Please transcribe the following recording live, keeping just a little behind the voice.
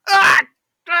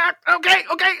Okay,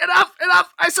 enough.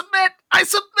 I submit.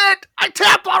 I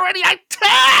tap already. I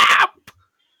tap.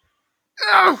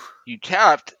 Oh, You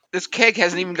tapped? This keg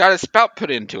hasn't even got a spout put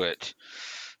into it.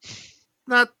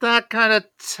 not that kind of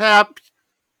tap.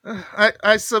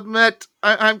 I submit.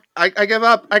 I give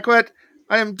up. I quit.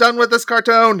 I am done with this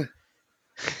cartoon.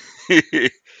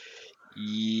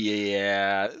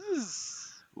 Yeah,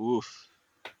 this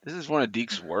is one of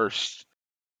DiC's worst.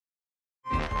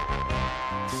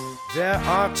 There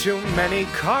are too many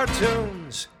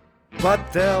cartoons,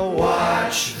 but they'll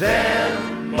watch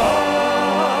them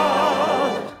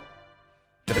all.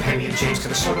 The Penny and James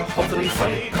kind of sort of hopefully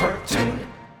funny cartoon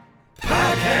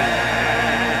podcast.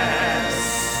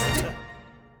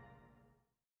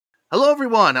 Hello,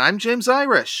 everyone. I'm James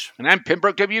Irish. And I'm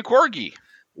Pembroke W. Corgi.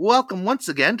 Welcome once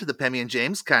again to the Pemmy and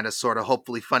James kind of sort of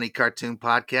hopefully funny cartoon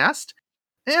podcast.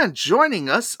 And joining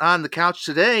us on the couch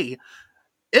today,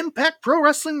 Impact Pro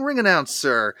Wrestling ring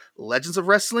announcer, Legends of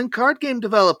Wrestling card game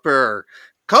developer,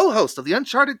 co-host of the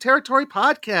Uncharted Territory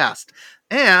podcast,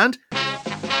 and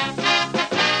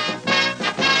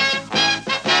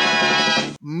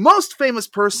most famous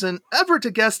person ever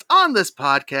to guest on this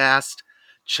podcast,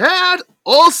 Chad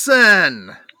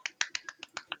Olson.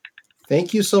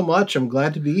 Thank you so much. I'm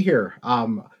glad to be here. I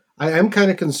am kind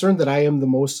of concerned that I am the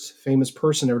most famous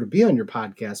person ever to be on your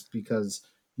podcast because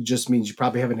it just means you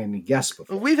probably haven't had any guests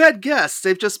before. We've had guests.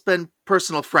 They've just been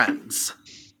personal friends.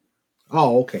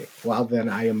 Oh, okay. Well, then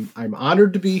I'm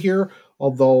honored to be here.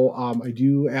 Although I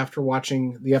do, after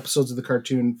watching the episodes of the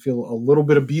cartoon, feel a little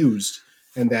bit abused,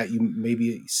 and that you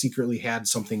maybe secretly had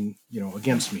something,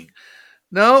 against me.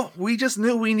 No, we just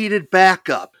knew we needed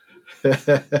backup.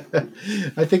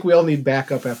 I think we all need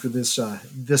backup after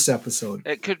this episode.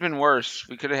 It could have been worse.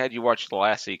 We could have had you watch the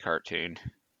Lassie cartoon.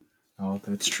 Oh,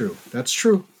 that's true. That's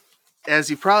true.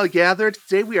 As you probably gathered,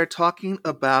 today we are talking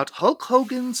about Hulk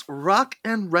Hogan's Rock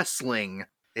and Wrestling,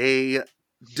 a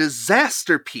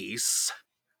disaster piece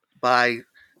by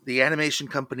the animation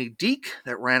company DiC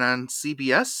that ran on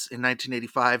CBS in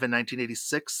 1985 and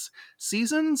 1986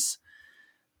 seasons.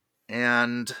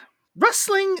 And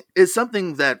wrestling is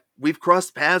something that we've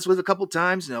crossed paths with a couple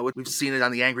times. We've seen it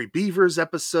on the Angry Beavers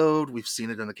episode, we've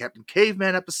seen it on the Captain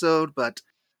Caveman episode, but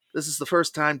this is the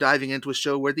first time diving into a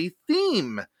show where the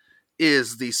theme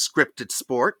is the scripted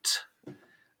sport.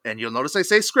 And you'll notice I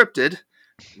say scripted.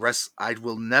 I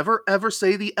will never ever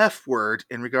say the F word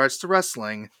in regards to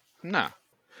wrestling. No.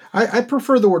 I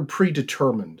prefer the word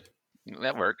predetermined.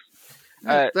 That works.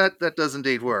 That does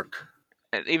indeed work.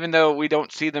 Even though we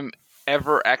don't see them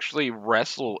ever actually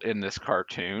wrestle in this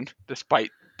cartoon,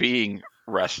 despite being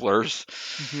wrestlers.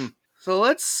 Mm-hmm. So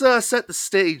let's set the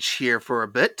stage here for a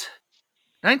bit.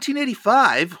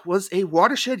 1985 was a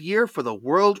watershed year for the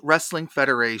World Wrestling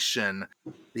Federation,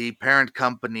 the parent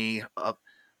company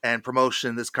and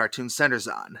promotion this cartoon centers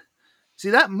on.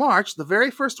 See, that March, the very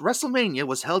first WrestleMania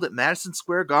was held at Madison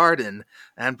Square Garden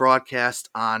and broadcast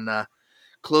on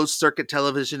closed-circuit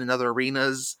television and other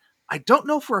arenas. I don't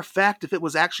know for a fact if it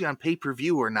was actually on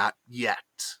pay-per-view or not yet.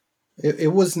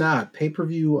 It was not.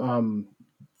 Pay-per-view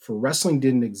for wrestling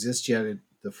didn't exist yet.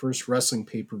 The first wrestling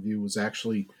pay-per-view was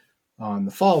actually in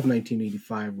the fall of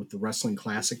 1985 with the Wrestling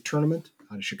Classic tournament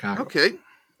out of Chicago. Okay.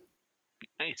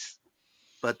 Nice.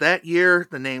 But that year,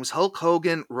 the names Hulk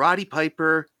Hogan, Roddy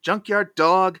Piper, Junkyard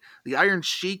Dog, the Iron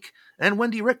Sheik, and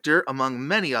Wendy Richter, among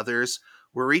many others,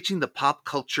 were reaching the pop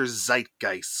culture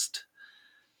zeitgeist.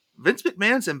 Vince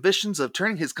McMahon's ambitions of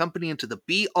turning his company into the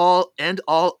be-all,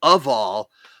 end-all of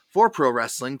all for pro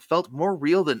wrestling felt more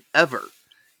real than ever.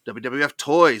 WWF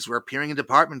toys were appearing in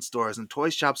department stores and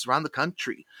toy shops around the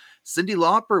country. Cyndi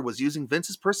Lauper was using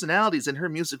Vince's personalities in her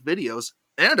music videos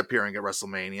and appearing at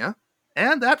WrestleMania.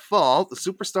 And that fall, the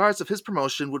superstars of his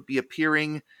promotion would be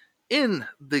appearing in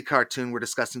the cartoon we're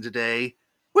discussing today,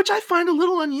 which I find a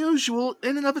little unusual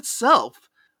in and of itself,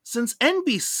 since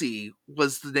NBC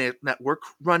was the network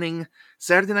running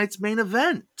Saturday night's main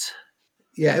event.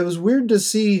 Yeah, it was weird to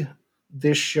see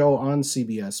this show on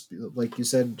CBS, like you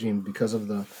said, Gene, because of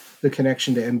the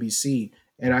connection to NBC.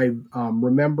 And I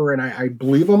remember, and I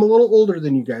believe I'm a little older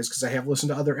than you guys because I have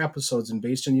listened to other episodes, and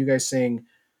based on you guys saying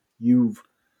you've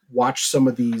watched some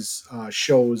of these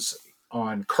shows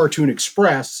on Cartoon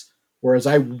Express, whereas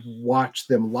I watched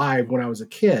them live when I was a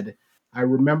kid, I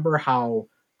remember how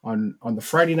on the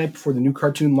Friday night before the new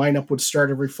cartoon lineup would start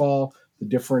every fall, the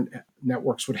different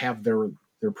networks would have their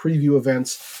preview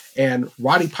events, and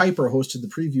Roddy Piper hosted the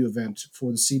preview event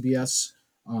for the CBS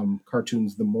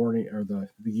cartoons the morning or the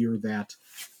year that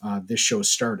this show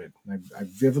started. I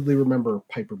vividly remember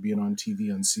Piper being on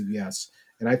TV on CBS,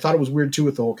 and I thought it was weird too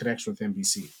with the whole connection with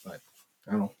NBC, but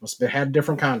I don't know, must have had a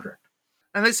different contract.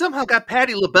 And they somehow got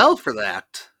Patti LaBelle for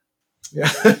that. Yeah.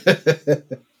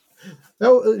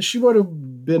 She would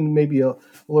have been maybe a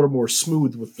little more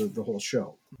smooth with the whole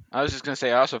show. I was just going to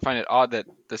say, I also find it odd that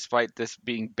despite this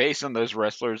being based on those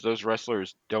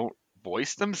wrestlers don't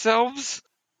voice themselves.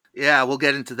 Yeah, we'll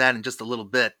get into that in just a little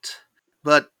bit.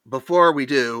 But before we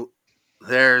do,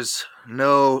 there's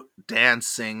no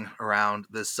dancing around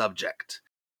this subject.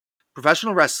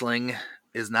 Professional wrestling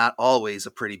is not always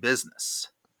a pretty business.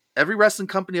 Every wrestling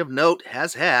company of note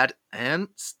has had and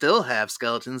still have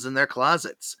skeletons in their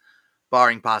closets,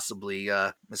 barring possibly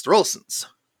Mr. Olson's.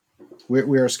 We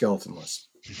are skeletonless.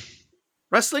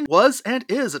 Wrestling was and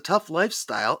is a tough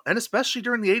lifestyle, and especially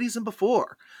during the 80s and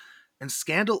before. And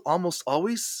scandal almost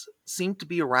always seemed to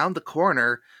be around the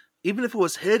corner, even if it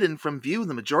was hidden from view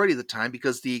the majority of the time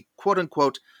because the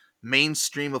quote-unquote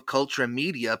mainstream of culture and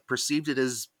media perceived it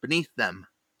as beneath them.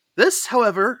 This,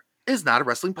 however, is not a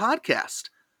wrestling podcast.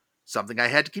 Something I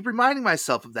had to keep reminding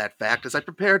myself of that fact as I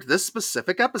prepared this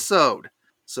specific episode.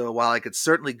 So while I could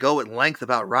certainly go at length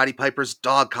about Roddy Piper's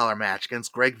dog collar match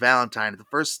against Greg Valentine at the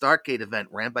first Starrcade event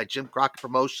ran by Jim Crockett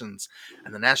Promotions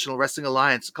and the National Wrestling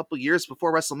Alliance a couple years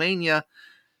before WrestleMania,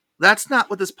 that's not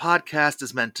what this podcast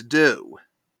is meant to do.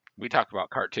 We talk about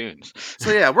cartoons.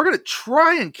 So yeah, we're going to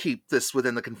try and keep this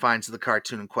within the confines of the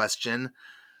cartoon in question,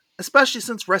 especially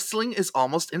since wrestling is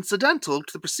almost incidental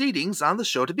to the proceedings on the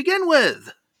show to begin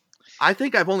with. I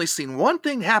think I've only seen one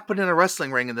thing happen in a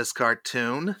wrestling ring in this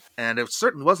cartoon, and it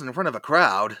certainly wasn't in front of a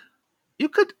crowd. You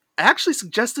could actually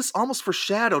suggest this almost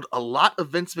foreshadowed a lot of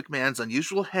Vince McMahon's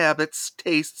unusual habits,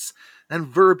 tastes, and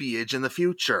verbiage in the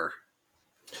future.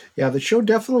 Yeah, the show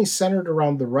definitely centered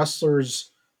around the wrestlers,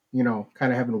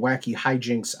 kind of having wacky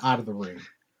hijinks out of the ring.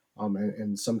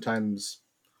 And sometimes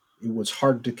it was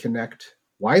hard to connect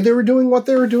why they were doing what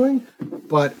they were doing.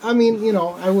 But, I mean,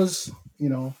 I was,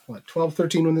 12,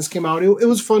 13 when this came out. It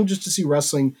was fun just to see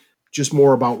wrestling, just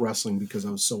more about wrestling because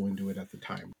I was so into it at the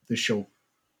time. This show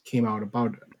came out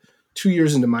about 2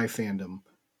 years into my fandom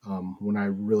when I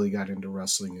really got into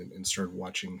wrestling and started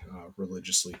watching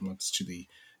religiously, much to the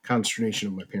consternation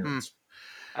of my parents.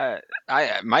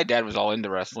 My dad was all into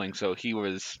wrestling, so he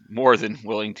was more than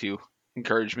willing to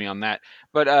encourage me on that.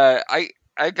 But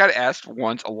I got asked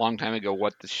once a long time ago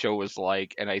what the show was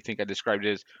like, and I think I described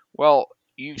it as, well,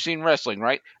 you've seen wrestling,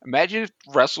 right? Imagine if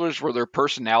wrestlers were their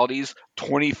personalities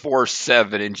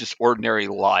 24/7 in just ordinary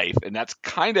life, and that's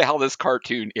kind of how this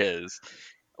cartoon is.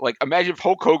 Like, imagine if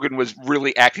Hulk Hogan was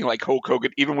really acting like Hulk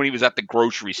Hogan, even when he was at the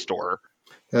grocery store.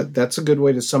 That's a good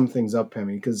way to sum things up,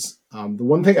 Pemmy, because the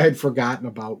one thing I'd forgotten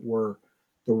about were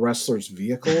the wrestlers'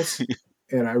 vehicles.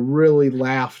 And I really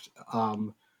laughed,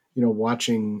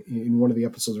 watching in one of the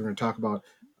episodes we're going to talk about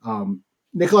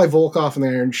Nikolai Volkov and the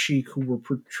Iron Sheik, who were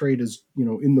portrayed as,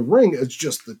 in the ring as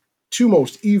just the two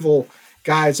most evil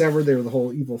guys ever. They were the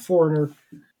whole evil foreigner.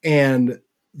 And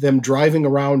them driving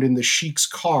around in the Sheik's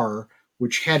car,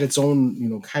 which had its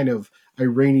own, kind of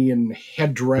Iranian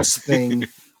headdress thing.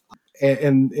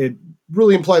 And it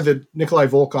really implied that Nikolai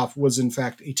Volkov was, in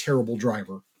fact, a terrible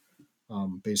driver,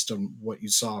 based on what you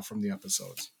saw from the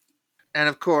episodes. And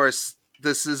of course,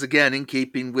 this is again in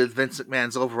keeping with Vince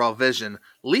McMahon's overall vision.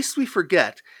 Least we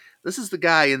forget, this is the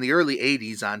guy in the early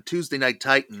 80s on Tuesday Night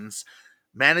Titans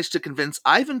managed to convince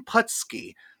Ivan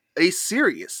Putski, a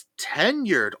serious,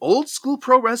 tenured, old-school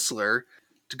pro wrestler,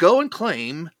 to go and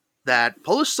claim that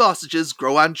Polish sausages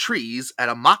grow on trees at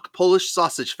a mock Polish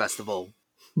sausage festival.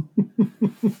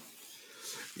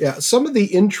 Yeah, some of the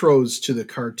intros to the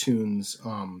cartoons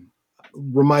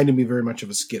reminded me very much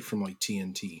of a skit from like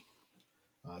TNT.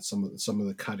 Some of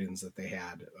the cut-ins that they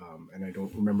had, and I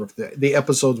don't remember if the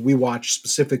episodes we watched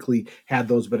specifically had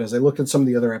those. But as I looked at some of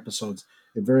the other episodes,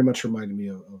 it very much reminded me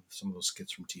of some of those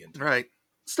skits from TNT. Right.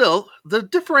 Still, the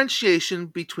differentiation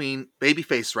between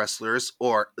babyface wrestlers,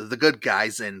 or the good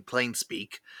guys in plain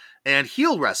speak, and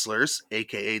heel wrestlers,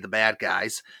 aka the bad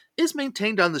guys, is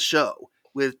maintained on the show,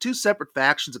 with two separate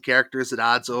factions of characters at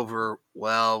odds over,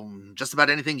 well, just about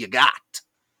anything you got.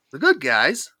 The good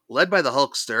guys, led by the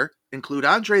Hulkster, include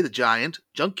Andre the Giant,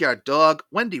 Junkyard Dog,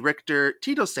 Wendy Richter,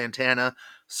 Tito Santana,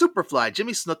 Superfly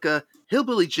Jimmy Snuka,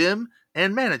 Hillbilly Jim,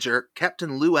 and manager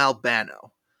Captain Lou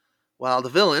Albano. While the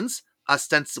villains,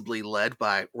 ostensibly led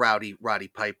by Rowdy Roddy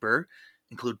Piper,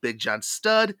 include Big John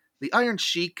Studd, the Iron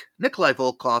Sheik, Nikolai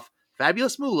Volkov,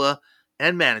 Fabulous Moolah,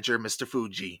 and manager Mr.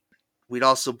 Fuji. We'd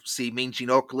also see Mean Gene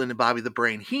Okerlund and Bobby the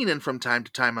Brain Heenan from time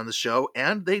to time on the show,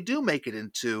 and they do make it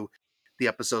into the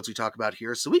episodes we talk about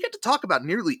here, so we get to talk about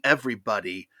nearly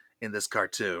everybody in this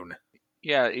cartoon.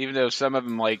 Yeah, even though some of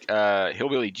them, like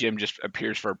Hillbilly Jim, just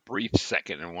appears for a brief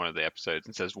second in one of the episodes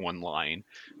and says one line.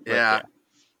 But, yeah.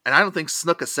 And I don't think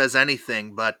Snuka says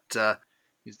anything, but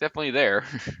He's definitely there.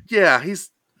 yeah,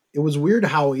 he's It was weird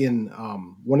how in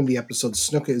one of the episodes,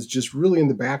 Snuka is just really in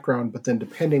the background, but then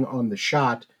depending on the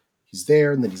shot, he's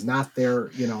there and then he's not there.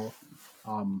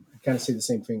 I kind of say the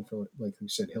same thing for, like we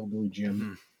said, Hillbilly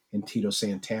Jim and Tito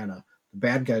Santana. The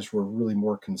bad guys were really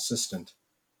more consistent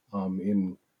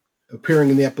in appearing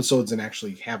in the episodes and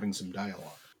actually having some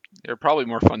dialogue. They're probably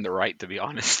more fun to write, to be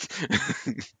honest.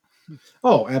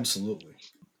 Oh, absolutely.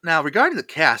 Now, regarding the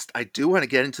cast, I do want to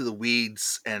get into the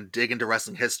weeds and dig into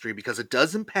wrestling history because it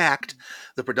does impact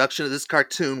the production of this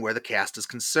cartoon where the cast is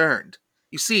concerned.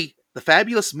 You see, the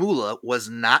fabulous Moolah was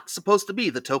not supposed to be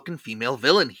the token female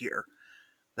villain here.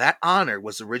 That honor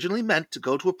was originally meant to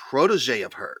go to a protege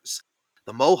of hers,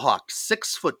 the mohawked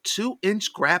 6'2"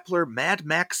 grappler Mad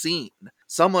Maxine,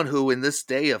 someone who, in this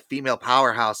day of female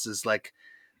powerhouses like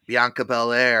Bianca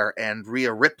Belair and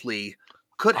Rhea Ripley,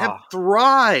 could have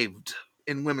thrived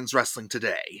in women's wrestling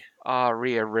today.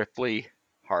 Rhea Ripley,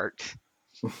 heart.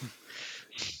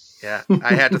 Yeah,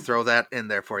 I had to throw that in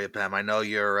there for you, Pam. I know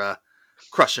you're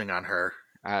crushing on her.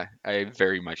 I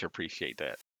very much appreciate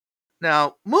that.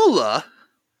 Now, Moolah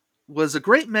was a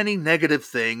great many negative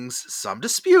things, some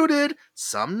disputed,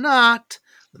 some not,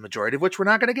 the majority of which we're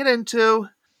not going to get into.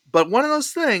 But one of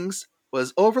those things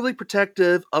was overly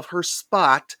protective of her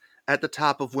spot at the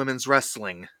top of women's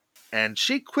wrestling. And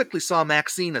she quickly saw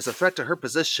Maxine as a threat to her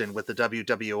position with the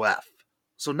WWF.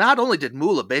 So not only did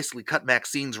Moolah basically cut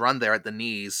Maxine's run there at the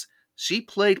knees, she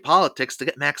played politics to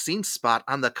get Maxine's spot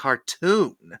on the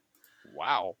cartoon.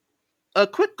 Wow. A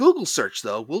quick Google search,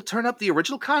 though, will turn up the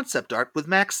original concept art with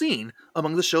Maxine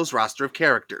among the show's roster of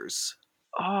characters.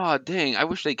 Oh, dang. I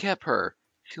wish they kept her.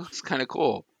 She looks kind of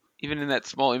cool. Even in that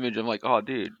small image, I'm like, oh,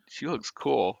 dude, she looks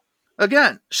cool.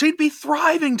 Again, she'd be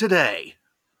thriving today.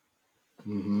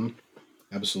 Mm-hmm.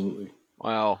 Absolutely.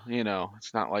 Well,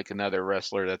 it's not like another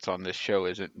wrestler that's on this show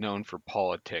isn't known for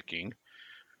politicking.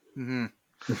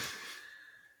 Mm-hmm.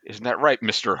 Isn't that right,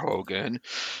 Mr. Hogan?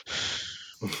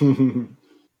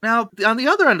 Now, on the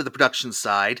other end of the production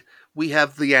side, we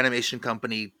have the animation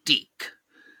company DiC.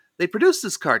 They produced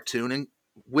this cartoon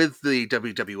with the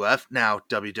WWF, now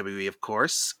WWE, of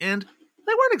course, and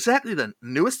they weren't exactly the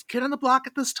newest kid on the block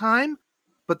at this time,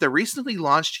 but their recently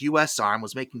launched US arm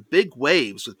was making big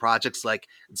waves with projects like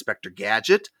Inspector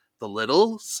Gadget, The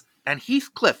Littles, and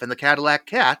Heathcliff and the Cadillac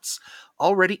Cats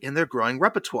already in their growing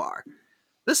repertoire.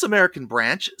 This American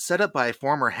branch, set up by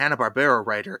former Hanna-Barbera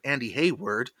writer Andy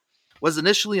Hayward, was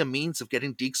initially a means of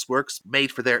getting DiC's works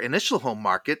made for their initial home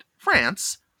market,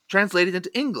 France, translated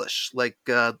into English, like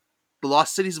The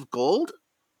Lost Cities of Gold?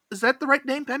 Is that the right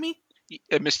name, Pemmy?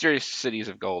 Mysterious Cities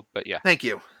of Gold, but yeah. Thank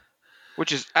you.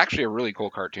 Which is actually a really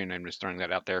cool cartoon. I'm just throwing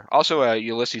that out there. Also,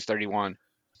 Ulysses 31.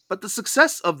 But the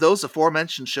success of those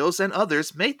aforementioned shows and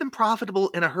others made them profitable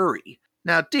in a hurry.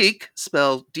 Now, DiC,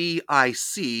 spelled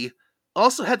D-I-C,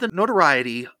 also had the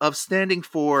notoriety of standing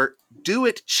for do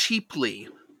it cheaply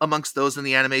amongst those in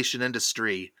the animation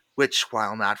industry, which,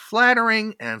 while not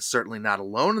flattering, and certainly not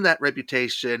alone in that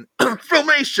reputation,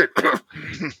 Filmation,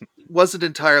 wasn't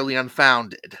entirely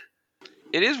unfounded.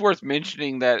 It is worth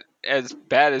mentioning that as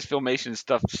bad as Filmation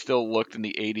stuff still looked in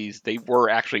the 80s, they were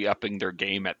actually upping their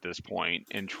game at this point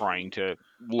and trying to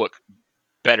look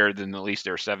better than at least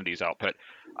their 70s output.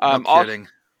 No kidding.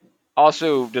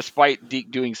 Also, despite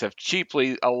DiC doing stuff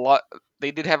cheaply,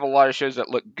 they did have a lot of shows that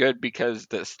looked good because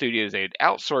the studios they had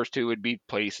outsourced to would be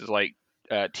places like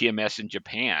TMS in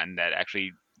Japan that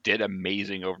actually did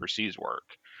amazing overseas work.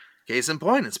 Case in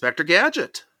point, Inspector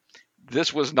Gadget.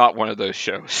 This was not one of those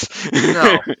shows.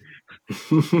 No.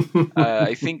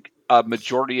 I think a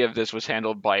majority of this was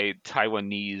handled by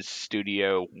Taiwanese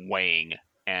studio Wang,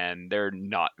 and they're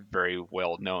not very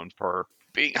well known for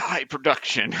being high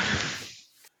production.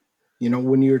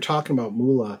 When you were talking about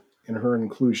Moolah and her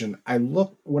inclusion,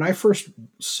 when I first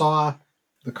saw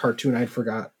the cartoon, I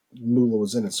forgot Moolah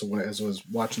was in it. So as I was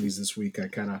watching these this week,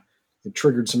 it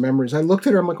triggered some memories. I looked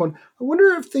at her, I'm like, I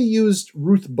wonder if they used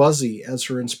Ruth Buzzy as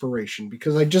her inspiration,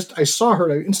 because I saw her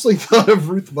and I instantly thought of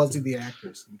Ruth Buzzy, the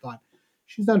actress, and thought,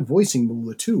 she's not voicing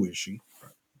Moolah too, is she?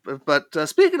 But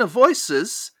speaking of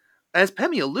voices, as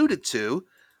Pemmy alluded to,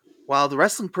 while the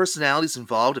wrestling personalities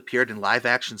involved appeared in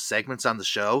live-action segments on the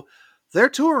show, their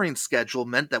touring schedule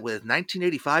meant that with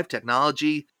 1985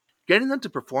 technology, getting them to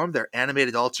perform their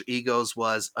animated alter egos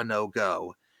was a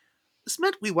no-go. This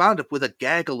meant we wound up with a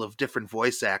gaggle of different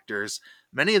voice actors,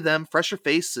 many of them fresher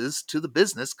faces to the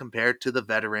business compared to the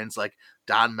veterans like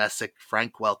Don Messick,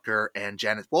 Frank Welker, and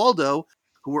Janet Waldo,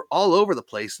 who were all over the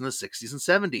place in the 60s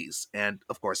and 70s, and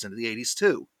of course into the 80s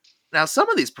too. Now, some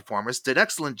of these performers did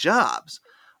excellent jobs.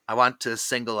 I want to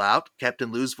single out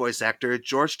Captain Lou's voice actor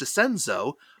George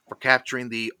DiCenzo for capturing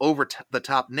the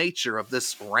over-the-top nature of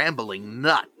this rambling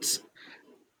nut.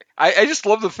 I just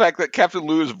love the fact that Captain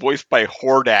Lou is voiced by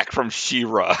Hordak from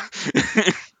She-Ra.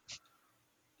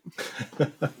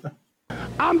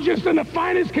 I'm just in the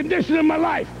finest condition of my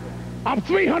life. I'm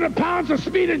 300 pounds of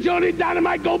speed, agility,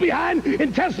 dynamite, go behind,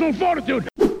 intestinal fortitude.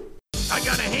 I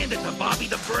gotta hand it to Bobby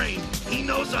the Brain. He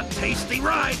knows a tasty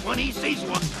ride when he sees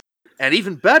one. And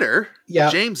even better, Yeah.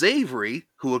 James Avery,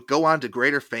 who would go on to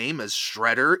greater fame as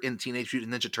Shredder in Teenage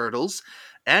Mutant Ninja Turtles,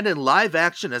 and in live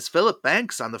action as Philip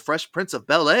Banks on The Fresh Prince of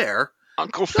Bel-Air,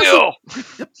 Uncle Phil!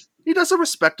 he does a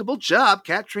respectable job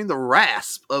capturing the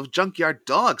rasp of Junkyard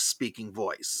Dog's speaking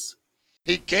voice.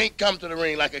 He can't come to the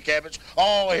ring like a cabbage,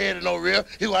 all head and no rear.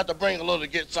 He'll have to bring a little to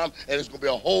get some, and it's going to be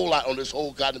a whole lot on this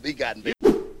whole cotton be gotten.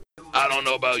 I don't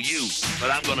know about you, but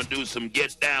I'm gonna do some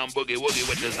get down boogie woogie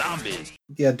with the zombies.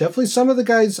 Yeah, definitely some of the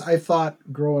guys I thought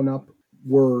growing up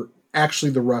were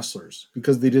actually the wrestlers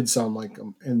because they did sound like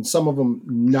them, and some of them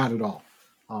not at all.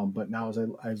 But now as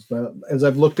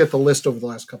I've looked at the list over the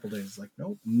last couple of days, like,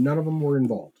 nope, none of them were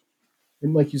involved.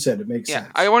 And like you said, it makes sense.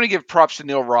 I want to give props to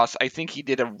Neil Ross. I think he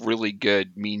did a really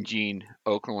good Mean Gene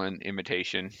Okerlund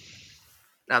imitation.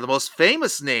 Now, the most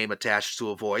famous name attached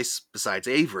to a voice, besides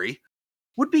Avery,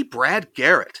 would be Brad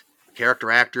Garrett,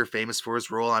 character actor famous for his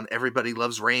role on Everybody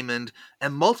Loves Raymond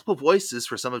and multiple voices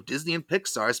for some of Disney and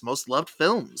Pixar's most loved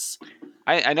films.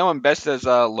 I know him best as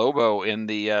Lobo in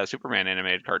the Superman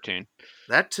animated cartoon.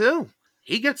 That too.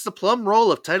 He gets the plum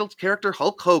role of titled character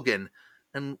Hulk Hogan,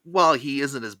 and while he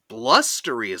isn't as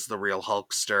blustery as the real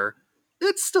Hulkster,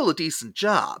 it's still a decent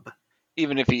job.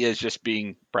 Even if he is just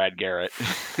being Brad Garrett.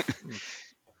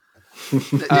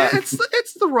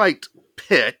 It's the right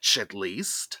pitch, at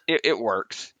least. It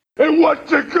works. And what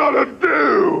you gonna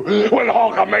do when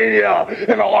Hulkamania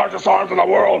and the largest arms in the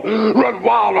world run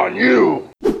wild on you?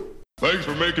 Thanks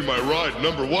for making my ride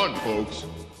 #1, folks.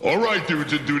 All right,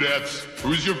 dudes and dudettes,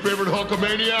 who's your favorite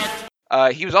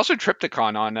Hulkamaniac? He was also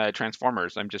Triptychon on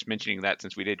Transformers. I'm just mentioning that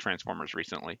since we did Transformers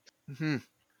recently. Mm-hmm.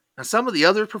 Now, some of the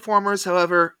other performers,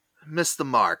 however, missed the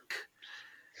mark.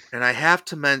 And I have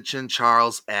to mention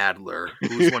Charles Adler,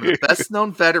 who's one of the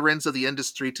best-known veterans of the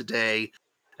industry today,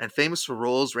 and famous for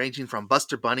roles ranging from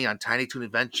Buster Bunny on Tiny Toon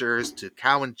Adventures to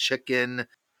Cow and Chicken,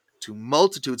 to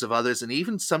multitudes of others, and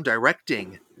even some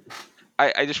directing.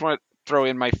 I just want to throw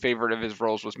in my favorite of his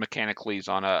roles was Mechanicles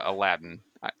on Aladdin,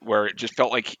 where it just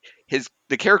felt like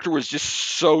the character was just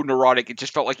so neurotic. It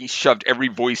just felt like he shoved every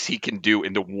voice he can do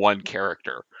into one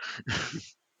character.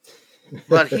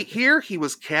 But here he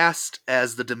was cast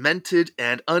as the demented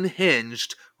and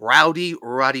unhinged Rowdy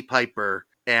Roddy Piper,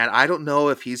 and I don't know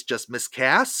if he's just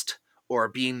miscast or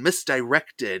being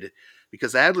misdirected,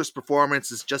 because Adler's performance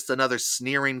is just another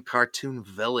sneering cartoon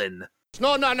villain.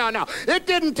 No. It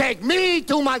didn't take me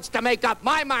 2 months to make up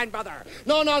my mind, brother.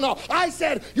 No. I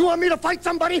said, you want me to fight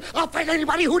somebody? I'll fight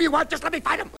anybody. Who do you want? Just let me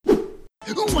fight him.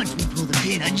 Once we pull the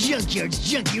pin on Junkyard's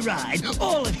Junkie Ride,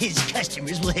 all of his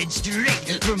customers will head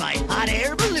straight for my hot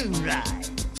air balloon ride.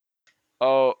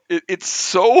 Oh, it's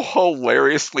so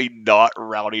hilariously not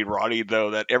Rowdy Roddy, though,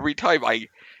 that every time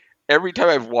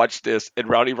I've watched this and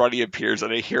Rowdy Roddy appears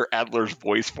and I hear Adler's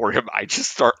voice for him, I just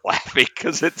start laughing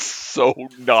because it's so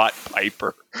not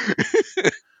Piper.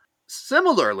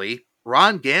 Similarly,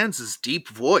 Ron Gans's deep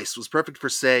voice was perfect for,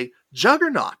 say,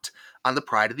 Juggernaut on the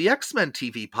Pride of the X-Men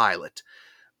TV pilot.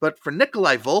 But for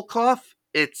Nikolai Volkov,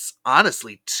 it's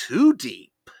honestly too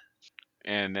deep.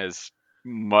 And as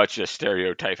much a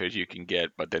stereotype as you can get,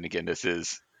 but then again, this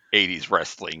is 80s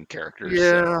wrestling characters.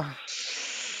 Yeah.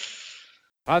 So.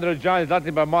 Andre John is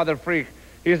nothing but mother freak.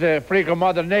 He's a freak of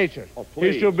mother nature.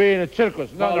 He should be in a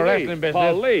circus, not in the wrestling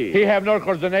business. He have no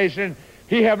coordination.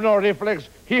 He have no reflex.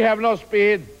 He have no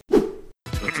speed.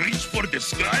 Reach for the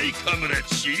sky, Comrade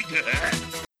Sheik.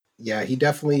 Yeah, he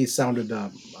definitely sounded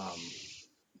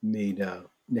made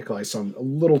Nikolai sound a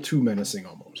little too menacing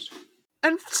almost.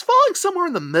 And falling somewhere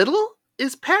in the middle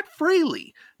is Pat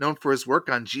Fraley, known for his work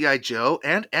on G.I. Joe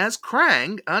and as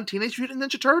Krang on Teenage Mutant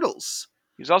Ninja Turtles.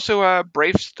 He's also a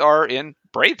Brave Star in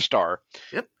Brave Star.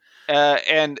 Yep.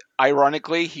 And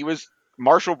ironically, he was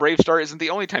Marshall Bravestar isn't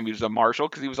the only time he was a Marshall,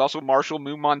 because he was also Marshall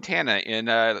Moo Montana in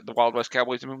the Wild West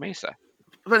Cowboys of Moo Mesa.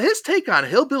 But his take on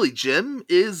Hillbilly Jim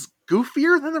is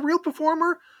goofier than the real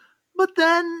performer, but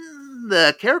then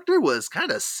the character was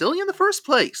kind of silly in the first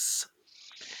place.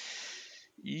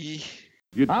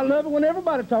 I love it when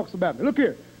everybody talks about me. Look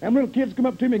here, them little kids come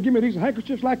up to me and give me these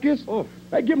handkerchiefs like this. Oh,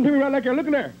 they give them to me right like there. Look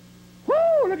in there. Woo,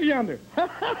 look at yonder.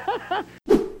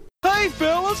 Hey,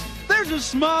 fellas, there's a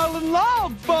smiling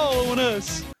log following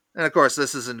us. And of course,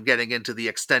 this isn't getting into the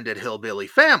extended hillbilly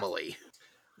family.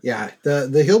 Yeah,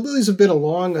 the hillbillies have been a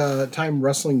long time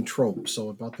wrestling trope. So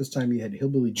about this time, you had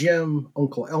Hillbilly Jim,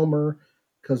 Uncle Elmer,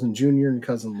 Cousin Junior, and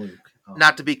Cousin Luke.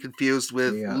 Not to be confused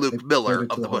with Luke Miller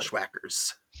of the whole.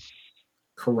 Bushwhackers.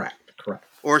 Correct.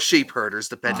 Or sheep herders,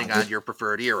 depending on your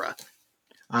preferred era.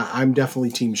 I'm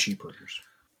definitely team sheep herders.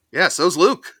 Yeah, so's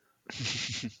Luke.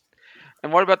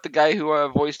 And what about the guy who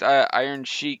voiced Iron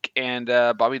Sheik and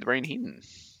Bobby the Brain Heenan?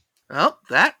 Well,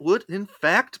 that would in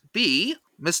fact be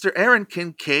Mr. Aaron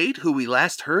Kincaid, who we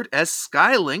last heard as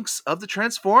Skylynx of the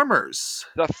Transformers.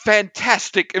 The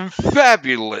fantastic and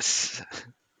fabulous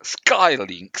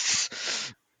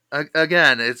Skylynx.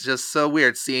 Again, it's just so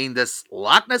weird seeing this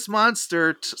Loch Ness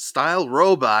Monster style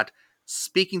robot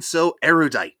speaking so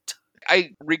erudite.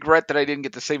 I regret that I didn't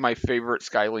get to say my favorite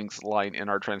Skylynx line in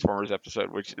our Transformers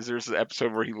episode, which is there's an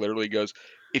episode where he literally goes,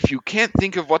 "If you can't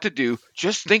think of what to do,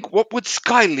 just think what would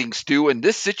Skylynx do in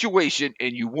this situation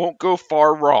and you won't go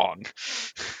far wrong."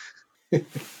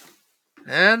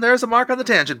 And there's a mark on the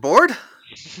tangent board.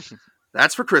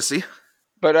 That's for Chrissy.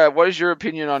 But what is your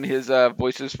opinion on his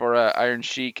voices for Iron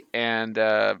Sheik and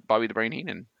Bobby the Brain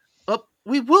Heenan? Well,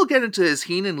 we will get into his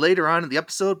Heenan later on in the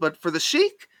episode, but for the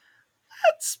Sheik,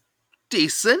 that's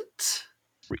decent.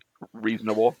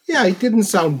 Reasonable. Yeah, he didn't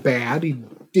sound bad. He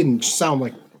didn't sound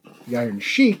like the Iron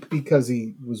Sheik because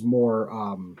he was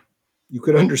more, you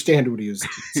could understand what he was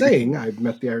saying. I've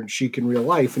met the Iron Sheik in real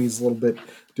life, and he's a little bit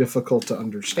difficult to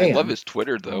understand. I love his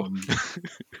Twitter, though.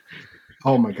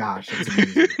 Oh my gosh, that's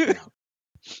amazing. Yeah.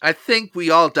 I think we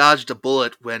all dodged a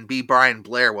bullet when B. Brian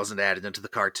Blair wasn't added into the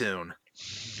cartoon.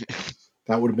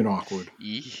 That would have been awkward.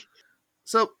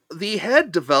 So, the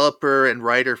head developer and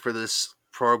writer for this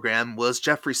program was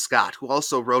Jeffrey Scott, who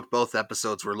also wrote both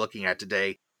episodes we're looking at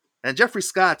today. And Jeffrey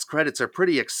Scott's credits are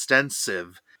pretty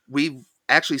extensive. We've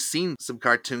actually seen some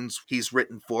cartoons he's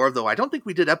written for, though I don't think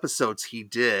we did episodes he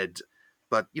did.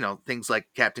 But, things like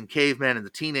Captain Caveman and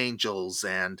the Teen Angels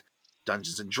and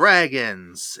Dungeons and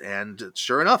Dragons, and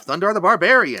sure enough, Thundar the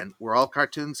Barbarian were all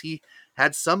cartoons he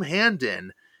had some hand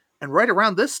in. And right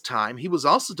around this time, he was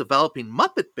also developing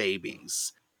Muppet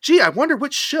Babies. Gee, I wonder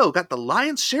which show got the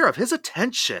lion's share of his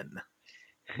attention.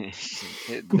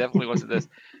 It definitely wasn't this.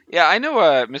 Yeah, I know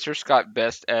Mr. Scott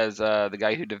best as the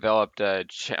guy who developed,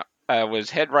 was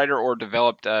head writer or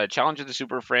developed Challenge of the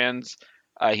Super Friends.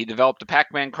 He developed the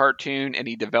Pac-Man cartoon, and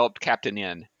he developed Captain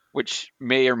N, which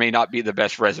may or may not be the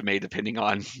best resume, depending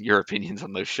on your opinions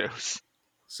on those shows.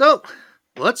 So,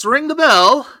 let's ring the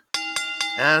bell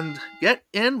and get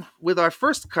in with our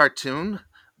first cartoon,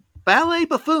 Ballet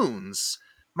Buffoons.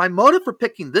 My motive for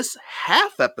picking this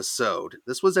half episode,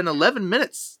 this was an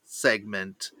 11-minute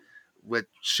segment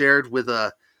shared with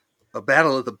a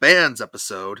Battle of the Bands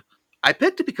episode. I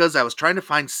picked it because I was trying to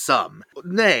find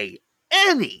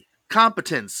any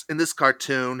competence in this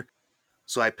cartoon,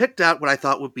 so I picked out what I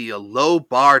thought would be a low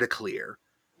bar to clear.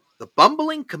 The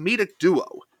bumbling comedic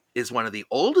duo is one of the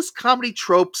oldest comedy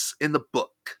tropes in the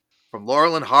book, from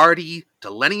Laurel and Hardy to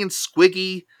Lenny and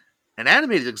Squiggy, and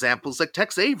animated examples like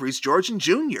Tex Avery's George and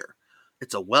Jr.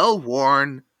 It's a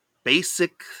well-worn,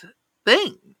 basic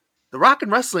thing. The Rock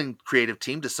and Wrestling creative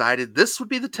team decided this would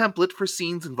be the template for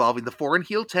scenes involving the foreign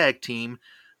heel tag team,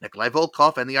 Nikolai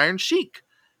Volkov and the Iron Sheik.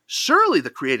 Surely the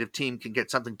creative team can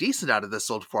get something decent out of this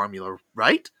old formula,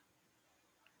 right?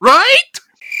 Right?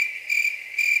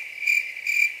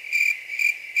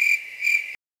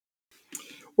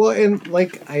 Well, and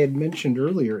like I had mentioned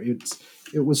earlier,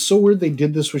 it was so weird they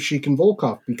did this with Sheik and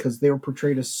Volkov because they were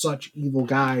portrayed as such evil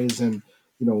guys, and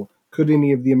could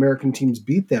any of the American teams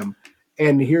beat them?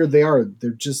 And here they are;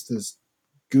 they're just this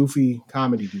goofy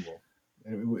comedy duo.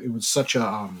 It was such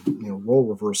a role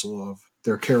reversal of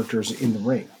their characters in the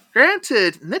ring.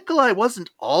 Granted, Nikolai wasn't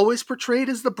always portrayed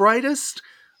as the brightest.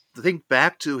 Think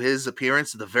back to his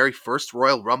appearance in the very first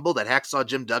Royal Rumble that Hacksaw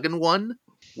Jim Duggan won,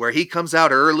 where he comes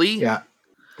out early. Yeah.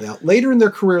 Later in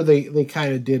their career, they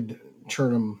kind of did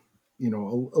turn him,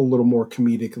 a little more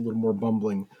comedic, a little more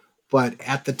bumbling. But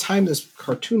at the time this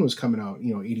cartoon was coming out,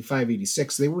 85,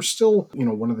 86, they were still,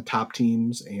 one of the top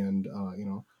teams. And,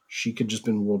 Sheik had just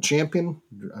been world champion,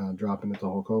 dropping it to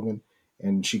Hulk Hogan.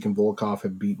 And Sheik and Volkov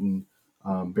had beaten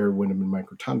Barry Windham and Mike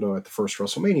Rotundo at the first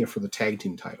WrestleMania for the tag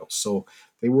team titles. So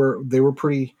they were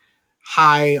pretty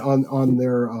high on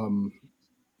their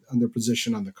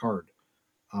position on the card.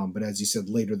 But as you said,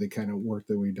 later they kind of worked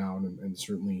their way down, and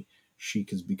certainly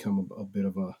Sheik has become a bit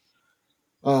of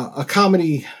a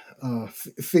comedy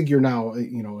figure now.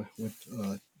 With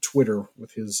Twitter,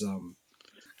 with his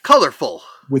colorful,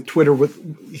 with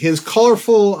his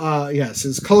colorful,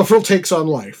 his colorful takes on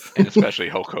life, and especially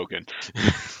Hulk Hogan.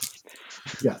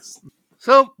 Yes.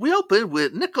 So we open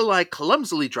with Nikolai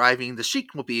clumsily driving the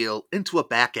Sheikmobile into a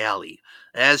back alley,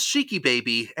 as Sheiky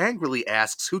Baby angrily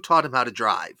asks who taught him how to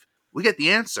drive. We get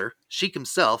the answer, Sheik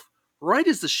himself, right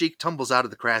as the Sheik tumbles out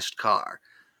of the crashed car.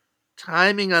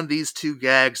 Timing on these two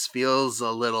gags feels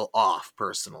a little off,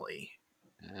 personally.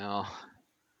 Well,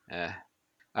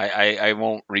 I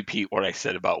won't repeat what I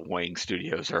said about Wang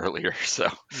Studios earlier, so.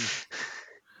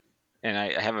 And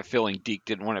I have a feeling DiC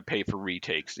didn't want to pay for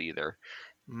retakes either.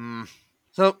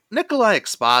 So Nikolai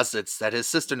exposits that his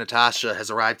sister Natasha has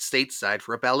arrived stateside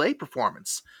for a ballet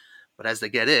performance. But as they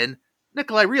get in,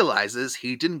 Nikolai realizes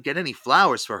he didn't get any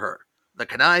flowers for her. The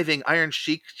conniving Iron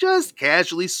Sheik just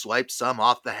casually swipes some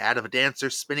off the hat of a dancer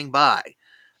spinning by.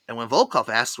 And when Volkov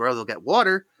asks where they'll get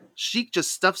water, Sheik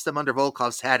just stuffs them under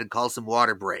Volkov's hat and calls him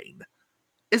water brain.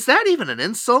 Is that even an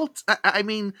insult? I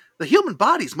mean, the human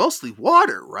body's mostly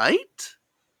water, right?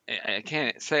 I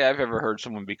can't say I've ever heard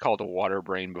someone be called a water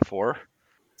brain before.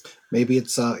 Maybe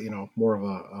it's more of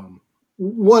a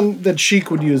one that Sheik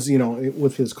would use,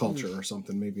 with his culture or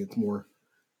something. Maybe it's more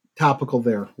topical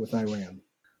there with Iran.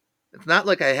 It's not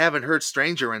like I haven't heard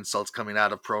stranger insults coming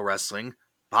out of pro wrestling.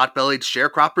 Pot-bellied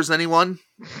sharecroppers, anyone?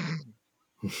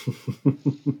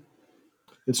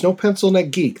 It's no pencil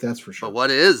neck geek, that's for sure. But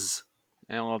what is?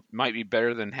 Well, it might be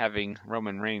better than having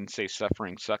Roman Reigns say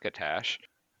suffering succotash.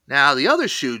 Now, the other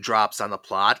shoe drops on the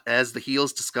plot as the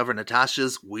heels discover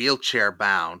Natasha's wheelchair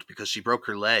bound because she broke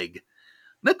her leg.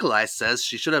 Nikolai says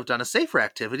she should have done a safer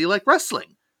activity like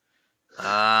wrestling.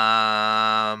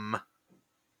 But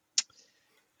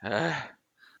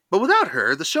without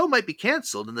her, the show might be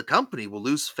cancelled and the company will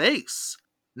lose face.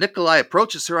 Nikolai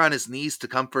approaches her on his knees to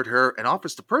comfort her and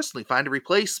offers to personally find a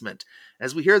replacement,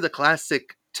 as we hear the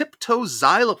classic tiptoe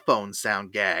xylophone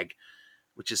sound gag,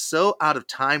 which is so out of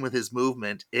time with his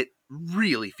movement, it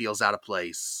really feels out of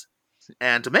place.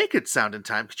 And to make it sound in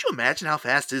time, could you imagine how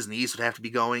fast his knees would have to be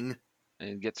going?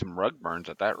 And get some rug burns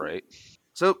at that rate.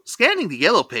 So, scanning the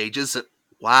yellow pages,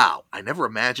 wow, I never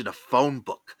imagined a phone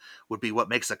book would be what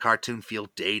makes a cartoon feel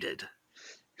dated.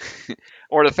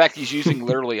 Or the fact he's using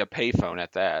literally a payphone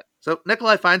at that. So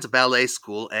Nikolai finds a ballet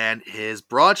school, and his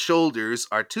broad shoulders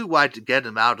are too wide to get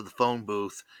him out of the phone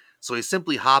booth, so he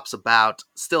simply hops about,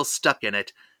 still stuck in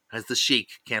it, as the Sheik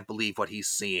can't believe what he's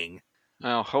seeing.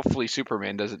 Well, hopefully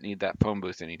Superman doesn't need that phone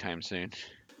booth anytime soon.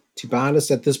 To be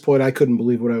honest, at this point, I couldn't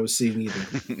believe what I was seeing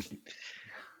either.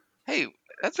 Hey,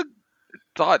 that's a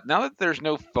thought. Now that there's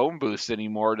no phone booths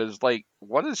anymore,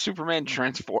 what does Superman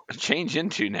change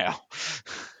into now?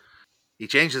 He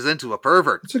changes into a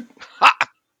pervert.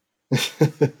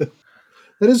 That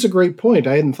is a great point.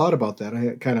 I hadn't thought about that.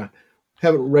 I kind of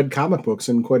haven't read comic books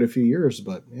in quite a few years,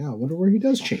 but yeah, I wonder where he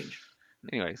does change.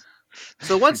 Anyways.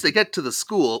 So once they get to the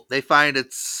school, they find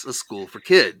it's a school for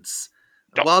kids.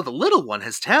 While the little one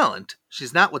has talent,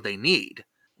 she's not what they need.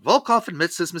 Volkov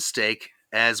admits his mistake,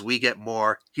 as we get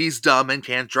more "he's dumb and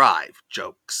can't drive"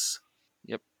 jokes.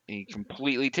 Yep, he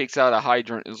completely takes out a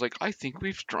hydrant and is like, I think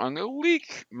we've strung a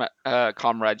leak,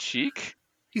 Comrade Sheik.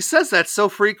 He says that so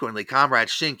frequently, Comrade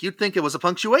Sheik, you'd think it was a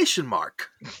punctuation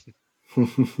mark.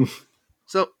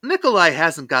 So Nikolai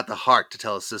hasn't got the heart to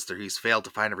tell his sister he's failed to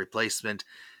find a replacement,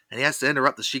 and he has to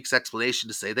interrupt the Sheik's explanation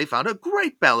to say they found a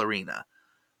great ballerina.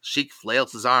 Sheik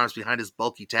flails his arms behind his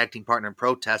bulky tag team partner in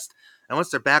protest, and once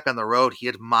they're back on the road, he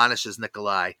admonishes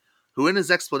Nikolai, who in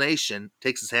his explanation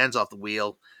takes his hands off the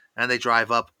wheel, and they drive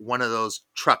up one of those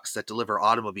trucks that deliver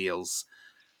automobiles.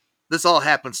 This all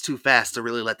happens too fast to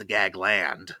really let the gag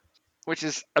land. Which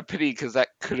is a pity, because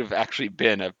that could have actually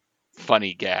been a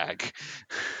funny gag.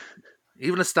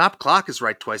 Even a stop clock is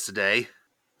right twice a day.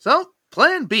 So,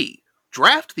 plan B.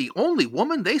 Draft the only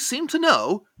woman they seem to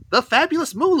know, the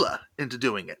fabulous Moolah, into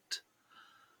doing it.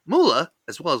 Moolah,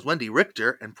 as well as Wendy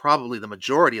Richter, and probably the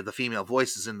majority of the female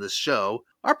voices in this show,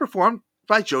 are performed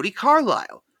by Jodie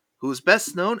Carlisle, who is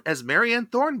best known as Marianne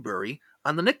Thornberry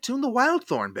on the Nicktoon The Wild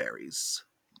Thornberries.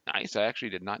 Nice, I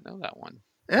actually did not know that one.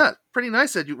 Yeah, pretty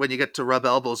nice when you get to rub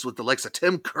elbows with the likes of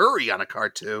Tim Curry on a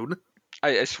cartoon.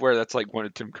 I swear that's like one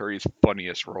of Tim Curry's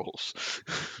funniest roles.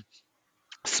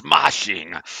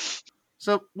 Smashing!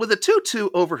 So, with a tutu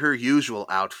over her usual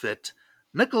outfit,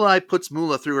 Nikolai puts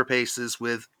Moolah through her paces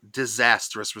with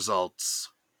disastrous results.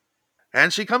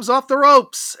 And she comes off the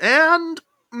ropes and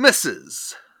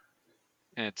misses.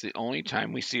 And it's the only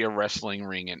time we see a wrestling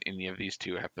ring in any of these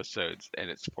two episodes, and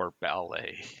it's for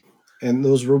ballet. And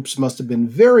those ropes must have been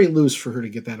very loose for her to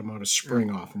get that amount of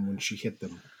spring off them when she hit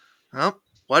them. Well,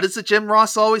 what is it Jim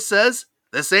Ross always says?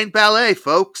 This ain't ballet,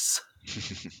 folks.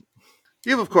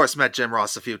 You've, of course, met Jim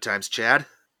Ross a few times, Chad.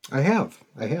 I have.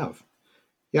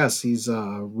 Yes, he's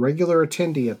a regular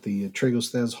attendee at the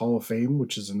Tragos Hall of Fame,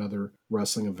 which is another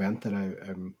wrestling event that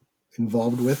I'm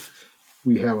involved with.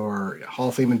 We have our Hall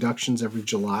of Fame inductions every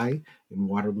July in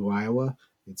Waterloo, Iowa.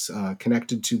 It's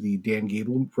connected to the Dan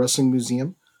Gable Wrestling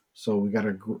Museum. So I'm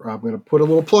going to put a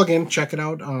little plug in. Check it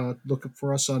out. Look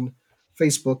for us on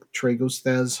Facebook, Tragos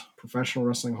Thez Professional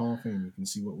Wrestling Hall of Fame. You can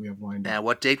see what we have lined up. And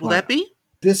what date will that be?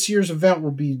 This year's event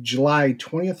will be July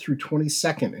 20th through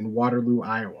 22nd in Waterloo,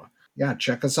 Iowa. Yeah,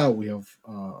 check us out. We have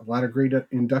a lot of great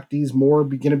inductees. More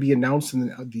going to be announced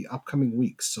in the upcoming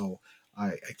weeks. So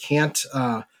I can't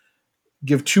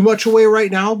give too much away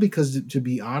right now because, to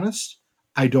be honest,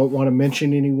 I don't want to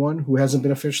mention anyone who hasn't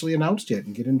been officially announced yet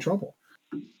and get in trouble.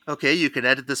 Okay, you can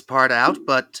edit this part out,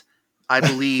 but I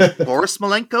believe Boris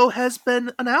Malenko has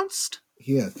been announced.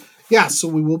 He is. Yeah, so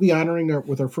we will be honoring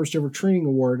with our first ever training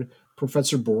award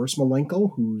Professor Boris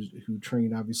Malenko, who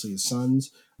trained obviously his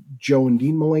sons, Joe and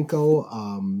Dean Malenko,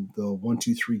 the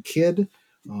 1-2-3 Kid,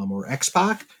 or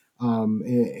X-Pac,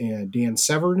 and Dan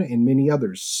Severn, and many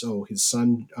others. So his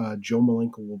son, Joe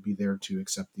Malenko, will be there to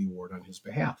accept the award on his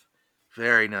behalf.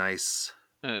 Very nice.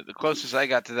 The closest I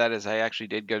got to that is I actually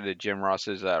did go to Jim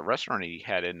Ross's restaurant he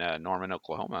had in Norman,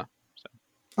 Oklahoma. So.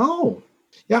 Oh,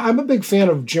 yeah, I'm a big fan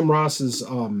of Jim Ross's,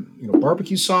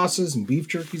 barbecue sauces and beef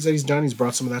jerkies that he's done. He's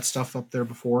brought some of that stuff up there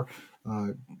before.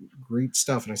 Great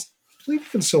stuff, and I believe you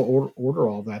can still order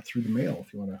all that through the mail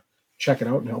if you want to check it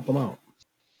out and help them out.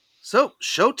 So,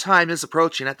 showtime is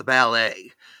approaching at the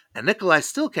ballet, and Nikolai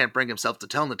still can't bring himself to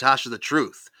tell Natasha the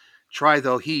truth. Try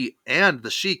though he and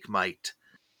the Sheik might.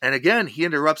 And again, he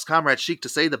interrupts Comrade Sheik to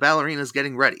say the ballerina is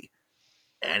getting ready.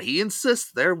 And he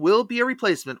insists there will be a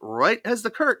replacement right as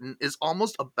the curtain is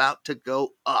almost about to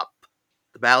go up.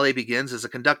 The ballet begins as a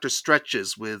conductor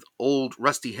stretches with old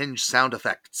rusty hinge sound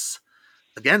effects,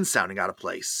 again sounding out of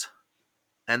place.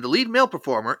 And the lead male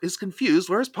performer is confused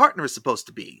where his partner is supposed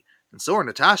to be, and so are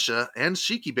Natasha and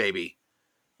Sheiky Baby.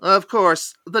 Of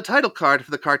course, the title card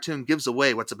for the cartoon gives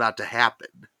away what's about to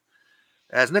happen,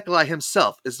 as Nikolai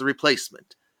himself is the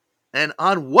replacement, and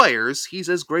on wires, he's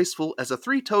as graceful as a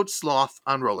three-toed sloth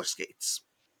on roller skates.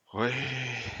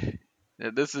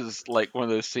 This is like one of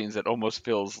those scenes that almost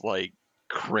feels like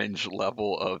cringe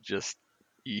level of just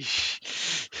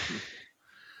eesh.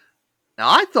 Now,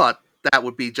 I thought that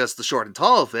would be just the short and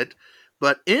tall of it,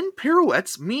 but in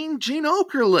pirouettes Mean Gene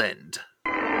Okerlund.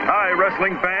 Hi,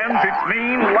 wrestling fans. It's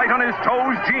Mean, light on his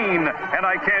toes Gene, and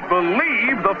I can't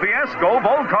believe the fiasco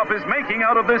Volkov is making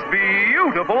out of this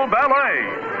beautiful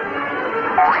ballet.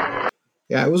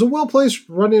 Yeah, it was a well-placed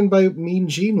run-in by Mean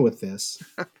Gene with this.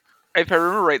 If I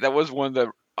remember right, that was one of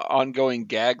the ongoing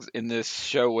gags in this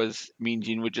show was Mean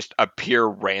Gene would just appear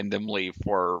randomly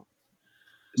for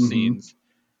scenes.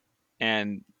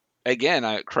 And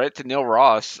again, credit to Neil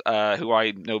Ross, who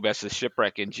I know best as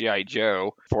Shipwreck and G.I.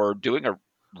 Joe, for doing a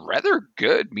rather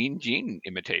good Mean Gene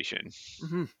imitation.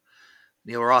 Mm-hmm.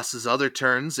 Neil Ross's other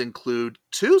turns include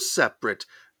two separate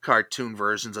cartoon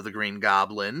versions of the Green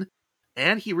Goblin,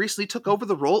 and he recently took over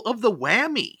the role of the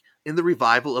Whammy in the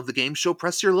revival of the game show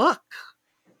Press Your Luck.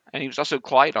 And he was also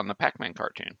Clyde on the Pac-Man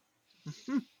cartoon.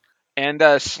 Mm-hmm.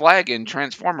 And Slag in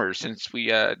Transformers, since we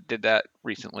did that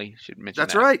recently. Should mention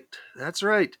That's that. right. That's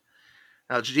right.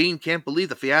 Now, Gene can't believe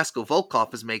the fiasco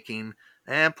Volkov is making,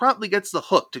 and promptly gets the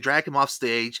hook to drag him off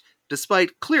stage,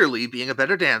 despite clearly being a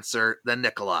better dancer than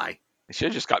Nikolai. They should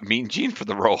have just got Mean Gene for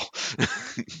the role.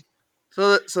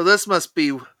 So this must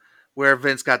be where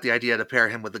Vince got the idea to pair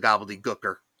him with the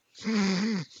gobbledygooker.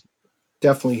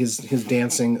 Definitely his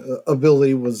dancing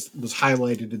ability was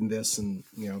highlighted in this, and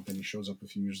then he shows up a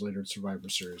few years later at Survivor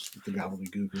Series with the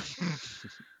gobbledygooker.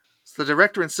 So the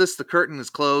director insists the curtain is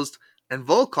closed, and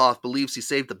Volkov believes he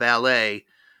saved the ballet,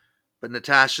 but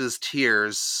Natasha's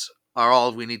tears are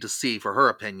all we need to see for her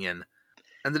opinion.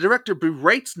 And the director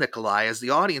berates Nikolai as the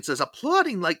audience is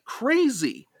applauding like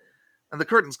crazy. And the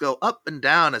curtains go up and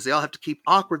down as they all have to keep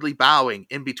awkwardly bowing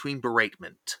in between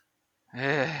beratement.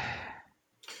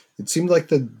 It seemed like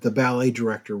the ballet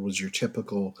director was your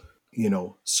typical,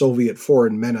 Soviet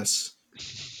foreign menace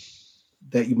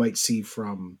that you might see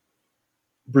from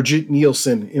Brigitte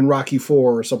Nielsen in Rocky IV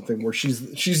or something, where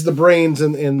she's the brains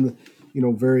and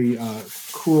very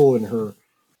cruel in her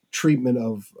treatment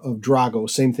of Drago.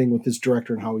 Same thing with this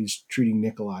director and how he's treating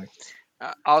Nikolai.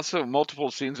 Also,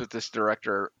 multiple scenes with this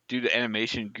director, due to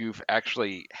animation goof,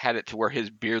 actually had it to where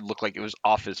his beard looked like it was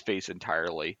off his face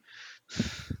entirely.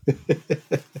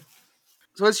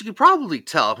 So as you can probably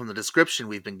tell from the description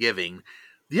we've been giving,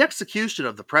 the execution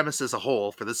of the premise as a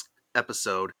whole for this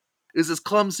episode is as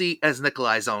clumsy as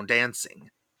Nikolai's own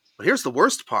dancing. But here's the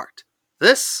worst part.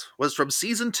 This was from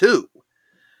Season 2.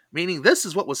 meaning this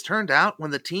is what was turned out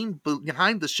when the team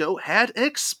behind the show had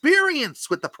experience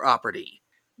with the property.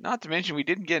 Not to mention, we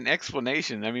didn't get an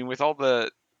explanation. I mean, with all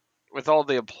the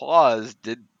applause,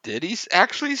 did he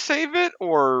actually save it,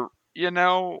 or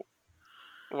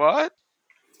what?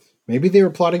 Maybe they were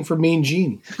plotting for Mean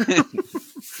Gene.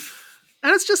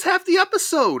 And it's just half the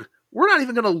episode. We're not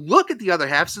even going to look at the other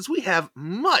half since we have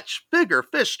much bigger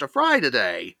fish to fry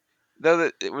today.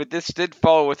 Though this did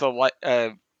follow with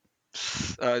a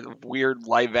weird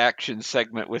live action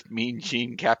segment with Mean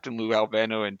Gene, Captain Lou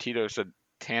Albano, and Tito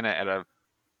Santana at a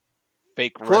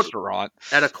fake restaurant.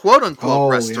 At a quote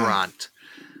unquote restaurant.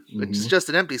 Yeah. It's just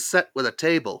an empty set with a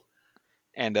table.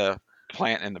 And a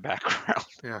plant in the background.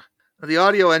 Yeah. The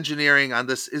audio engineering on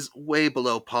this is way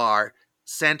below par.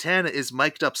 Santana is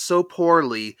mic'd up so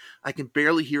poorly, I can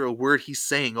barely hear a word he's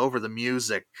saying over the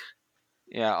music.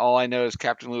 Yeah, all I know is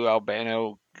Captain Lou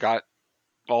Albano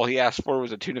all he asked for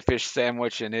was a tuna fish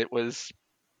sandwich, and it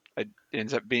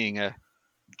ends up being a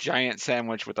giant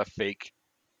sandwich with a fake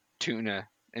tuna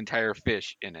entire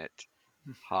fish in it.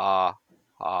 Ha,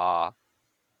 ha,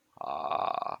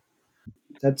 ha.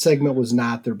 That segment was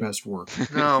not their best work.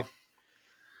 No.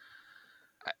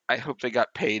 I hope they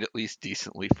got paid at least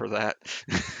decently for that.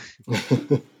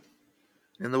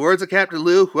 In the words of Captain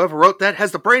Lou, whoever wrote that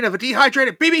has the brain of a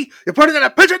dehydrated baby. You put it in a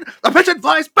pigeon, the pigeon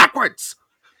flies backwards.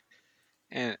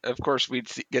 And, of course, we'd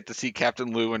get to see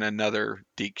Captain Lou in another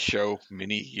DiC show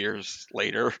many years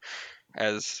later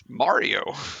as Mario.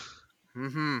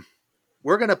 Mm-hmm.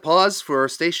 We're going to pause for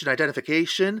station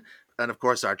identification and, of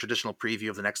course, our traditional preview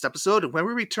of the next episode. And when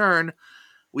we return,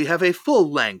 we have a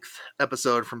full-length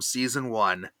episode from Season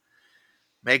 1.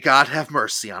 May God have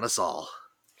mercy on us all.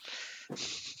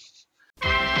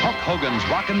 Hulk Hogan's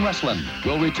Rockin' Wrestling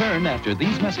will return after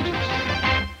these messages.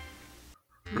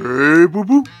 Hey,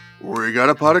 boo-boo. We got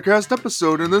a podcast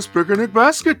episode in this picnic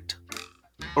basket.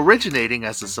 Originating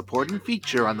as a supporting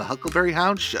feature on the Huckleberry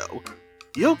Hound show,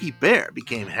 Yogi Bear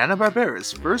became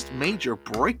Hanna-Barbera's first major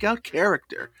breakout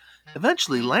character,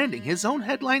 eventually landing his own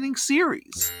headlining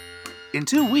series. In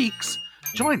 2 weeks,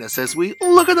 join us as we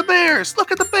look at the bears,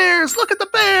 look at the bears, look at the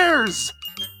bears!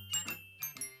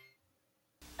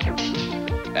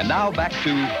 And now back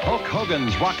to Hulk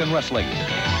Hogan's Rockin' Wrestling.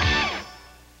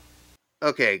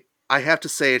 Okay, I have to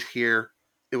say it here.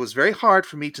 It was very hard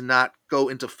for me to not go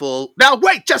into full, now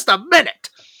wait just a minute,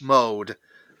 mode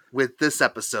with this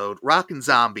episode, Rockin'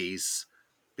 Zombies,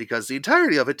 because the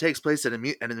entirety of it takes place at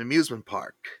an amusement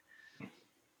park.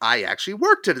 I actually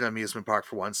worked at an amusement park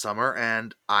for one summer,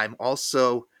 and I'm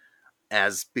also,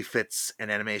 as befits an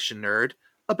animation nerd,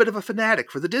 a bit of a fanatic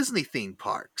for the Disney theme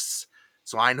parks.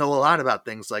 So I know a lot about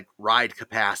things like ride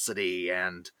capacity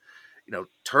and,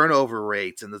 turnover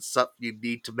rates and the stuff you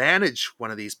need to manage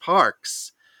one of these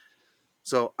parks.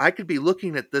 So I could be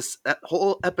looking at this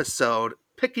whole episode,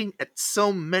 picking at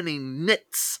so many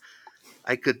nits,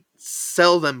 I could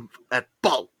sell them at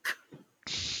bulk.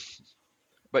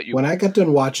 But when I got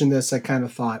done watching this, I kind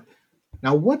of thought,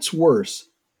 now what's worse?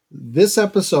 This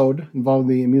episode involving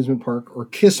the amusement park or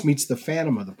Kiss meets the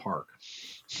Phantom of the park?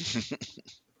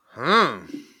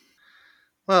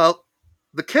 Well,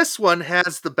 the Kiss one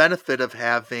has the benefit of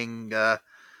having,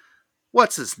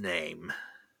 what's his name?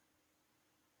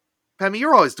 Pammy,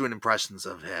 you're always doing impressions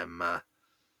of him.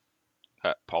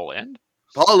 Paul End?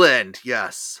 Paul End,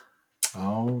 yes.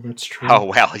 Oh, that's true. Oh,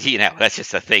 well, that's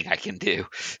just a thing I can do.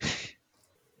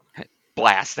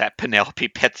 Blast that Penelope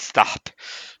pit stop.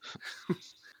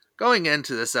 Going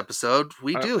into this episode,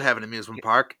 we do have an amusement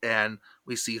park, and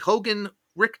we see Hogan,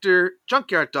 Richter,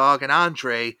 Junkyard Dog, and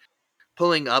Andre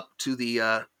pulling up to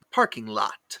the parking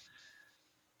lot.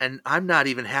 And I'm not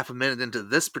even half a minute into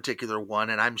this particular one,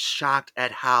 and I'm shocked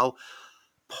at how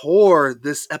poor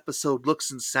this episode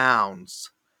looks and sounds.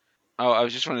 Oh, I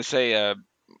was just going to say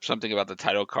something about the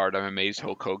title card. I'm amazed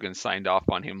Hulk Hogan signed off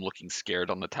on him looking scared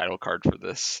on the title card for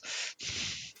this.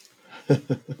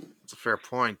 That's a fair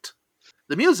point.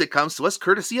 The music comes to us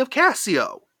courtesy of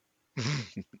Casio,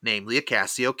 namely a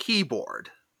Casio keyboard.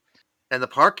 And the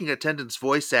parking attendant's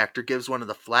voice actor gives one of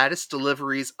the flattest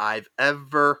deliveries I've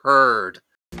ever heard.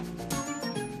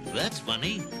 That's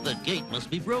funny. The gate must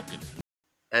be broken.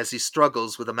 As he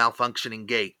struggles with a malfunctioning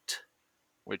gate.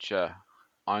 Which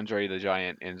Andre the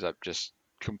Giant ends up just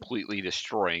completely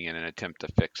destroying in an attempt to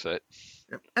fix it.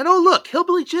 And oh look,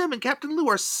 Hillbilly Jim and Captain Lou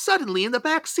are suddenly in the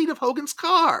back seat of Hogan's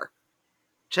car.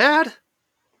 Chad,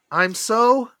 I'm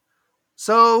so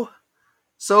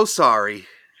sorry.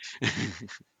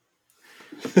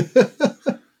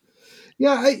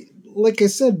 Yeah, like I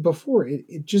said before,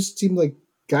 it just seemed like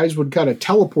guys would kind of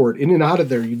teleport in and out of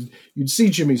there. You'd see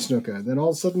Jimmy Snuka, and then all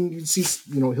of a sudden you'd see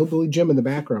Hillbilly Jim in the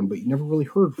background, but you never really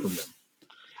heard from them.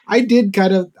 I did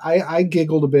I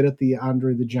giggled a bit at the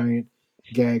Andre the Giant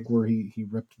gag where he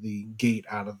ripped the gate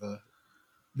out of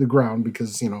the ground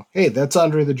because, hey, that's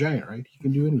Andre the Giant, right? He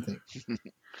can do anything.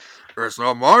 It's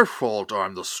not my fault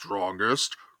I'm the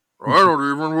strongest. I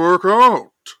don't even work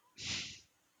out.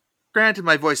 Granted,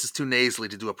 my voice is too nasally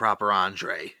to do a proper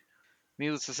Andre.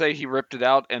 Needless to say, he ripped it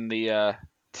out, and the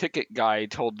ticket guy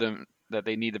told them that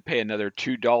they need to pay another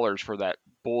 $2 for that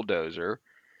bulldozer,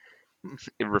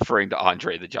 referring to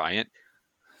Andre the Giant.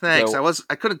 Thanks. So,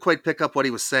 I couldn't quite pick up what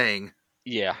he was saying.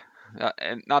 Yeah,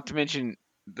 and not to mention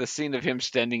the scene of him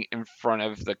standing in front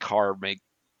of the car makes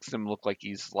him look like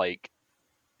he's like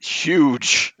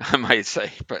huge, I might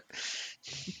say. But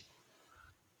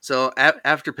so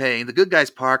after paying, the good guys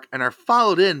park and are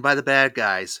followed in by the bad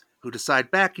guys, who decide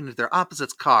backing into their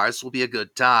opposites' cars will be a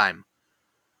good time.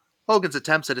 Hogan's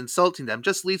attempts at insulting them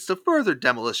just leads to further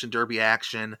demolition derby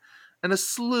action and a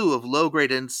slew of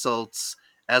low-grade insults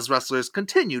as wrestlers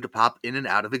continue to pop in and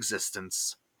out of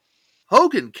existence.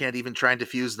 Hogan can't even try and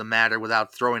defuse the matter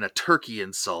without throwing a turkey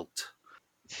insult.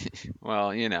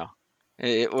 Well,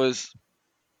 it was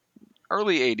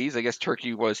early 80s. I guess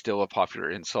turkey was still a popular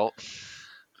insult.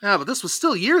 Yeah, but this was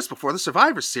still years before the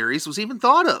Survivor Series was even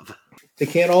thought of. They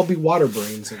can't all be water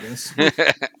brains, I guess.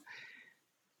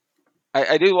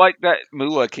 I do like that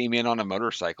Moolah came in on a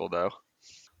motorcycle, though.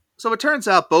 So it turns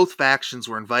out both factions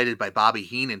were invited by Bobby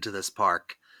Heenan to this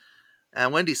park.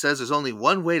 And Wendy says there's only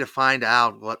one way to find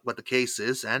out what the case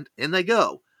is, and in they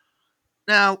go.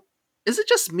 Now, is it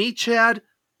just me, Chad,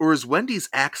 or is Wendy's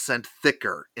accent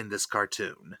thicker in this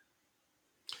cartoon?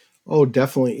 Oh,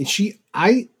 definitely.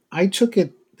 I took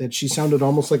it that she sounded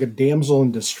almost like a damsel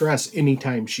in distress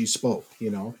anytime she spoke,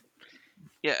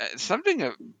 Yeah, something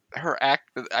of her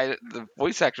the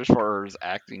voice actress for her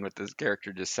acting with this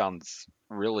character just sounds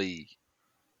really...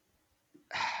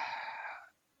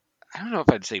 I don't know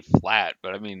if I'd say flat,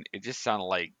 but I mean, it just sounded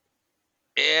like,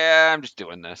 yeah, I'm just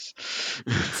doing this.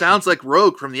 Sounds like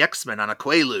Rogue from the X-Men on a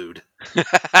Quaalude.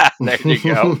 There you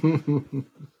go.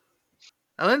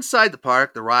 Now, inside the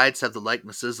park, the rides have the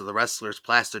likenesses of the wrestlers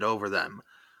plastered over them.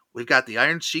 We've got the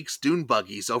Iron Sheik's dune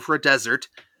buggies over a desert,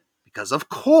 because of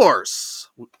course,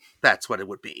 that's what it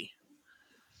would be.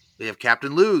 We have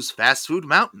Captain Lou's Fast Food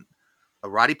Mountain, a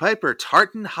Roddy Piper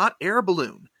Tartan hot air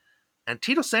balloon, and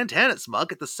Tito Santana's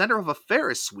mug at the center of a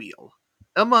Ferris wheel,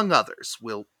 among others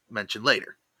we'll mention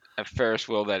later. A Ferris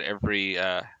wheel that every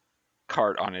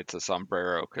cart on it's a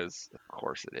sombrero, because of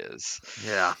course it is.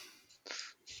 Yeah.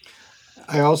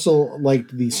 I also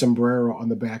liked the sombrero on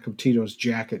the back of Tito's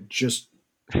jacket, just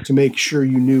to make sure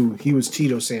you knew he was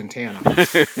Tito Santana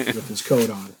with his coat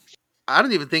on. I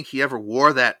don't even think he ever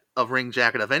wore a ring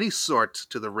jacket of any sort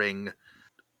to the ring.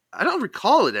 I don't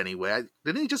recall it anyway.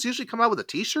 Didn't he just usually come out with a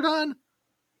t-shirt on?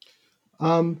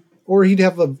 Or he'd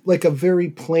have a very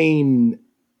plain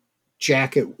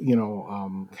jacket,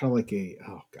 kind of like a,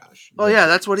 oh gosh. Oh yeah,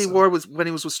 that's what he wore when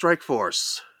he was with Strike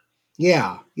Force.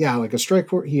 Yeah, like a Strike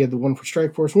Force. He had the one for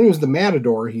Strike Force. When he was the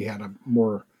Matador, he had a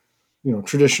more,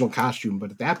 traditional costume, but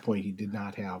at that point he did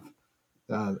not have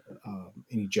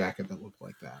any jacket that looked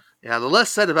like that. Yeah, the less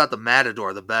said about the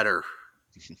Matador, the better.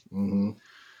 Mm-hmm.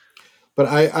 But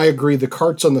I agree. The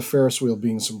carts on the Ferris wheel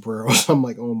being sombreros, I'm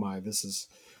like, oh my,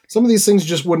 some of these things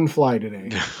just wouldn't fly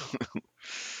today.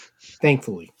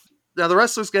 Thankfully. Now the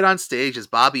wrestlers get on stage as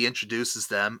Bobby introduces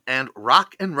them and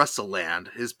Rock and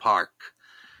WrestleLand, his park.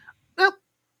 Now,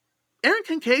 Aaron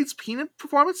Kincaid's Peanut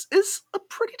performance is a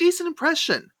pretty decent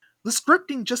impression. The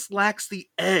scripting just lacks the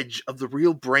edge of the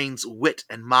real Brain's wit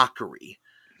and mockery.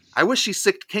 I wish he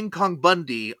sicked King Kong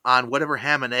Bundy on whatever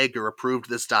ham and egger approved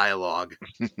this dialogue.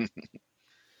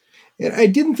 And I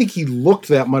didn't think he looked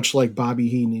that much like Bobby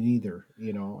Heenan either.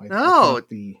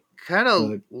 It kind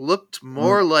of looked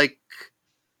more like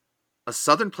a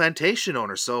Southern plantation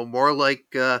owner, so more like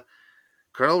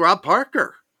Colonel Rob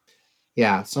Parker.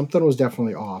 Yeah, something was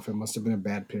definitely off. It must have been a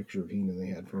bad picture of Heenan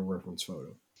they had for a reference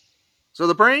photo. So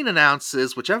the Brain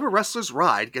announces whichever wrestler's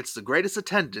ride gets the greatest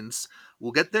attendance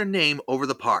will get their name over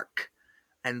the park.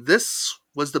 And this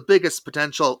was the biggest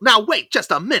potential... Now wait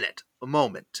just a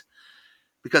moment.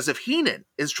 Because if Heenan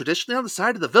is traditionally on the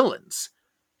side of the villains,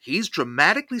 he's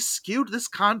dramatically skewed this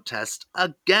contest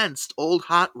against Old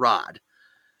Hot Rod.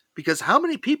 Because how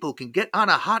many people can get on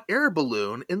a hot air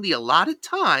balloon in the allotted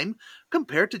time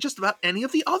compared to just about any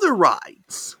of the other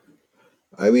rides?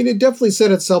 I mean, it definitely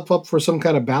set itself up for some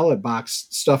kind of ballot box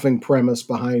stuffing premise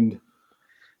behind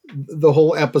the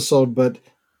whole episode, but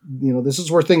this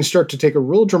is where things start to take a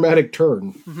real dramatic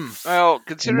turn. Well, And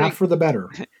considering not for the better.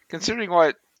 considering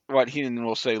what Heenan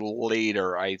will say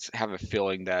later, I have a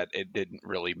feeling that it didn't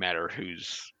really matter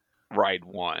whose ride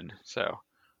won. So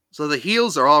the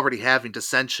heels are already having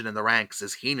dissension in the ranks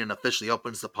as Heenan officially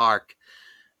opens the park.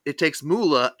 It takes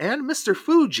Moolah and Mr.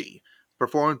 Fuji,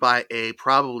 performed by a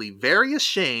probably very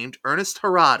ashamed Ernest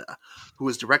Harada, who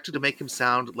was directed to make him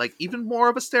sound like even more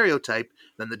of a stereotype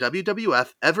than the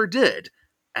WWF ever did.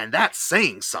 And that's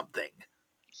saying something.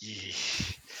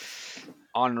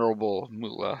 Honorable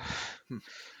Moolah.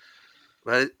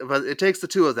 But it takes the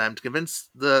two of them to convince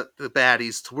the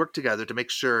baddies to work together to make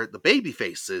sure the baby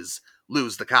faces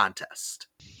lose the contest.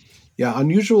 Yeah,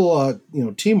 unusual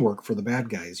teamwork for the bad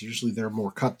guys. Usually they're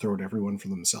more cutthroat, everyone for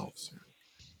themselves.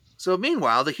 So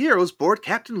meanwhile, the heroes board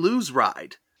Captain Lou's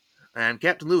ride. And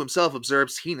Captain Lou himself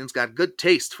observes Heenan's got good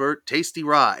taste for tasty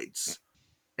rides.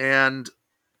 And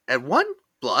at one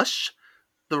blush,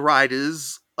 the ride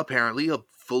is apparently a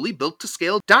fully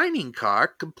built-to-scale dining car,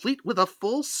 complete with a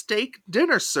full steak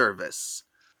dinner service.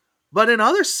 But in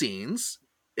other scenes,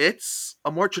 it's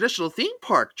a more traditional theme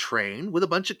park train with a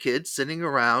bunch of kids sitting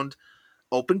around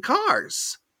open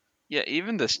cars. Yeah,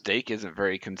 even the steak isn't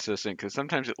very consistent because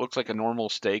sometimes it looks like a normal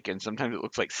steak and sometimes it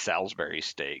looks like Salisbury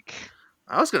steak.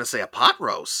 I was going to say a pot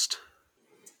roast.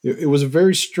 It was a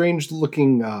very strange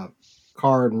looking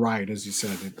car and ride, as you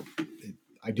said.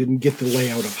 I didn't get the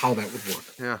layout of how that would work.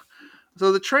 Yeah.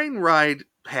 So the train ride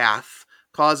path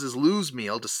causes Lou's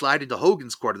meal to slide into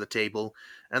Hogan's court of the table,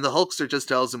 and the Hulkster just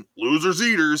tells him, "Losers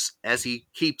eaters," as he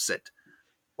keeps it.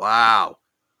 Wow.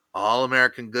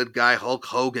 All-American good guy Hulk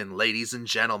Hogan, ladies and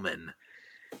gentlemen.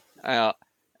 I'm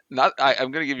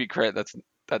going to give you credit.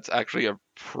 That's actually a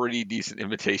pretty decent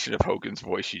imitation of Hogan's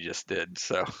voice you just did.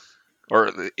 So,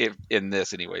 or if, in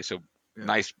this anyway. So yeah.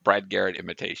 Nice Brad Garrett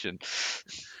imitation.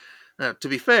 Now, to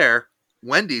be fair,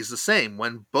 Wendy's the same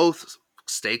when both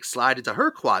steaks slide into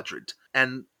her quadrant,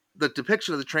 and the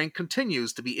depiction of the train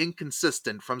continues to be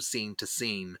inconsistent from scene to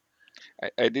scene.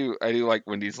 I do like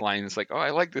Wendy's lines like, "Oh,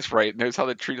 I like this right. Knows how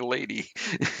to treat a lady."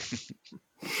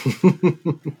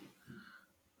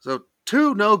 So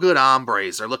two no-good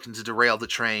hombres are looking to derail the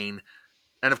train,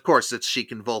 and of course it's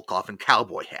Sheik and Volkov in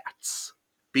cowboy hats.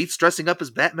 Beats dressing up as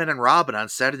Batman and Robin on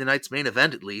Saturday night's main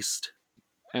event, at least.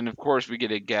 And of course we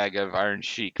get a gag of Iron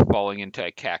Sheik falling into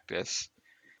a cactus,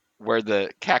 where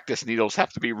the cactus needles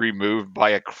have to be removed by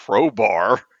a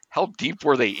crowbar. How deep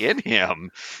were they in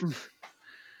him?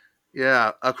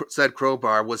 Yeah, said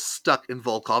crowbar was stuck in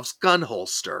Volkov's gun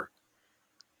holster.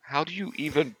 How do you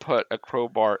even put a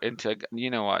crowbar into... You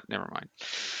know what? Never mind.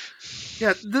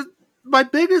 Yeah, my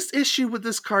biggest issue with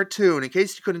this cartoon, in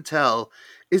case you couldn't tell,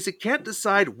 is it can't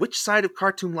decide which side of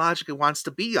cartoon logic it wants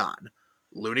to be on.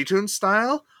 Looney Tunes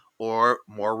style or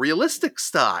more realistic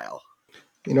style.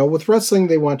 With wrestling,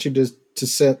 they want you to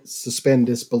suspend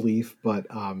disbelief, but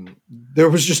there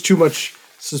was just too much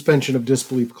suspension of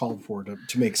disbelief called for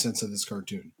to make sense of this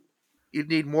cartoon. You'd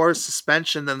need more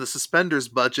suspension than the suspenders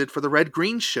budget for the Red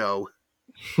Green Show.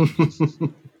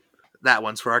 That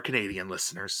one's for our Canadian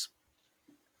listeners.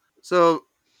 So,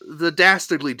 the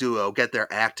dastardly duo get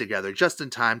their act together just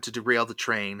in time to derail the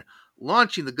train,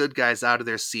 launching the good guys out of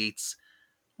their seats,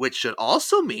 which should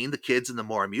also mean the kids in the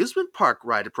more amusement park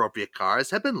ride-appropriate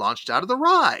cars have been launched out of the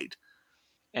ride.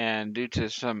 And due to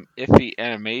some iffy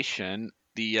animation,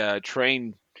 the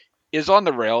train is on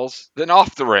the rails, then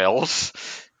off the rails,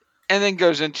 and then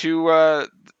goes into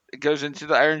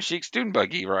the Iron Sheik's dune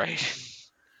buggy, right?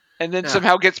 And then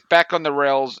somehow gets back on the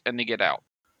rails and they get out.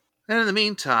 And in the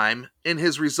meantime, in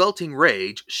his resulting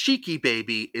rage, Sheiky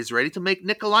Baby is ready to make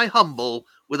Nikolai humble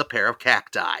with a pair of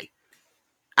cacti.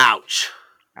 Ouch.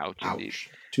 Ouch, indeed.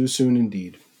 Too soon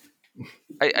indeed.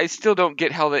 I still don't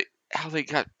get how they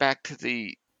got back to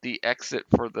the exit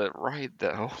for the ride,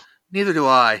 though. Neither do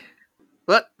I.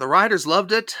 But the riders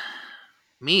loved it.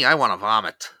 Me, I want to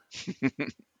vomit.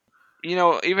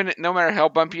 Even no matter how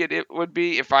bumpy it would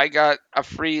be, if I got a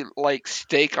free,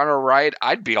 steak on a ride,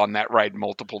 I'd be on that ride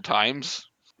multiple times.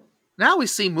 Now we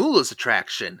see Moolah's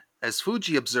attraction, as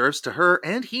Fuji observes to her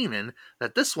and Heenan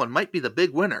that this one might be the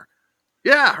big winner.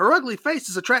 Yeah, her ugly face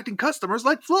is attracting customers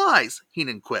like flies,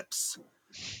 Heenan quips.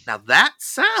 Now that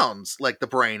sounds like the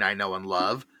Brain I know and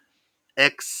love,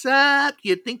 except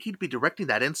you'd think he'd be directing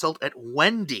that insult at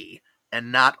Wendy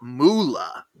and not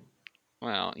Moolah.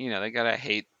 Well, they gotta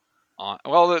hate on...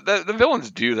 Well, the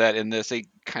villains do that in this. They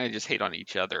kind of just hate on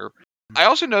each other. I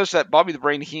also noticed that Bobby the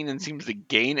Brain Heenan seems to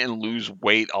gain and lose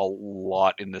weight a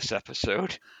lot in this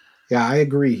episode. Yeah, I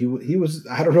agree. He was...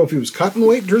 I don't know if he was cutting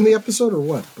weight during the episode or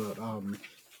what, but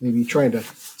maybe trying to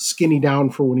skinny down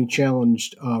for when he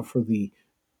challenged for the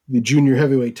the junior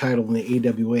heavyweight title in the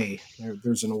AWA.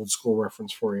 There's an old school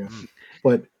reference for you.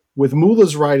 But with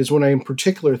Moolah's ride is when I in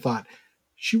particular thought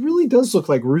she really does look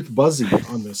like Ruth Buzzy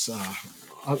on this.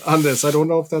 On this, I don't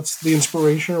know if that's the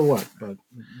inspiration or what, but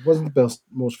it wasn't the best,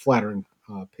 most flattering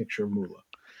picture of Moolah.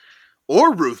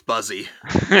 Or Ruth Buzzy.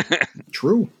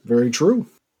 True, very true.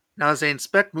 Now, as they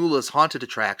inspect Moolah's haunted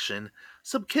attraction,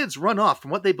 some kids run off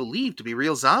from what they believe to be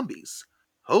real zombies.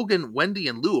 Hogan, Wendy,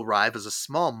 and Lou arrive as a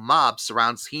small mob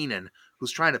surrounds Heenan,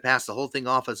 who's trying to pass the whole thing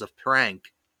off as a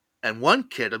prank. And one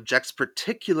kid objects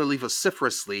particularly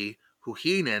vociferously, who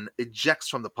Heenan ejects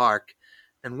from the park,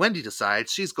 and Wendy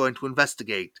decides she's going to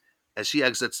investigate as she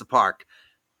exits the park,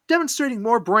 demonstrating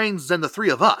more brains than the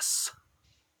three of us.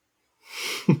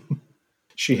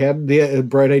 She had the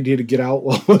bright idea to get out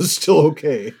while it was still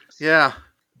okay. Yeah.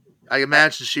 I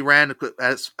imagine she ran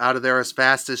out of there as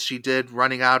fast as she did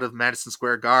running out of Madison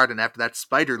Square Garden after that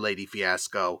Spider Lady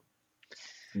fiasco.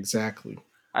 Exactly.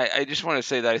 I just want to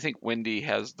say that I think Wendy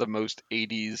has the most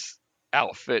 80s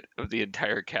outfit of the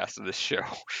entire cast of this show.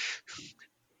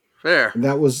 Fair. And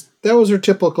that was her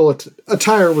typical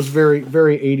attire. Was very,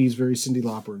 very 80s, very Cyndi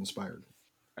Lauper inspired.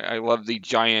 I love the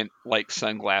giant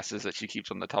sunglasses that she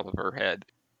keeps on the top of her head.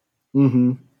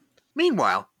 Mm-hmm.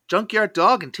 Meanwhile, Junkyard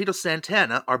Dog and Tito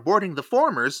Santana are boarding the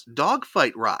former's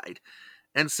dogfight ride,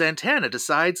 and Santana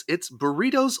decides it's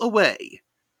burritos away.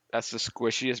 That's the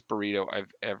squishiest burrito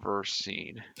I've ever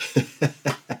seen.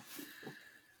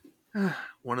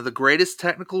 One of the greatest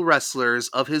technical wrestlers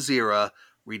of his era,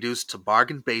 reduced to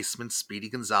bargain basement Speedy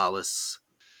Gonzalez.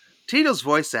 Tito's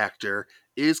voice actor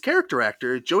is character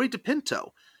actor Joey DePinto,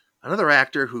 another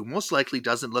actor who most likely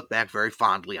doesn't look back very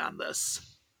fondly on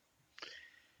this.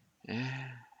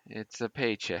 It's a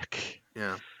paycheck.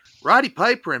 Yeah. Roddy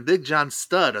Piper and Big John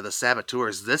Studd are the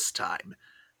saboteurs this time,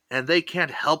 and they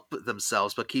can't help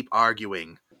themselves but keep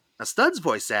arguing. Now, Studd's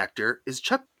voice actor is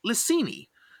Chuck Licini,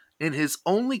 in his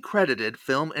only credited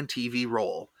film and TV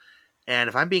role. And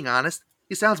if I'm being honest,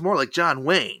 he sounds more like John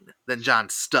Wayne than John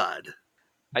Studd.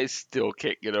 I still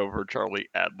can't get over Charlie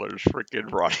Adler's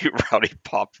freaking Rowdy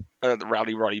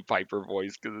Piper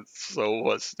voice because it's so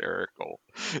hysterical.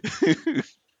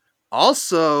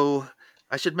 Also,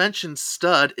 I should mention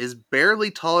Studd is barely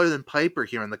taller than Piper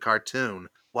here in the cartoon,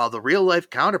 while the real-life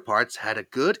counterparts had a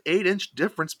good 8-inch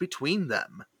difference between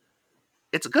them.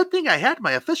 It's a good thing I had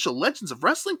my official Legends of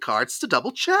Wrestling cards to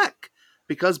double-check,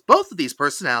 because both of these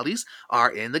personalities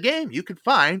are in the game you can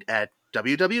find at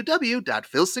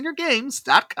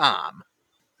www.philsingergames.com.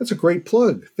 That's a great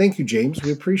plug. Thank you, James.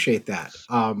 We appreciate that.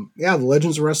 The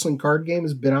Legends of Wrestling card game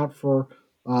has been out for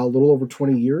a little over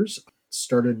 20 years.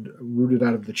 Started rooted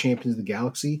out of the Champions of the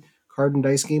Galaxy card and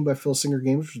dice game by Phil Singer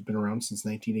Games, which has been around since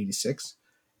 1986.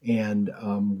 And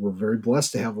we're very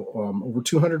blessed to have over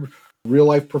 200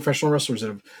 real-life professional wrestlers that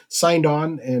have signed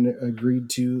on and agreed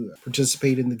to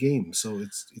participate in the game. So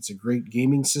it's a great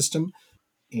gaming system.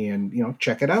 And,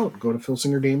 check it out. Go to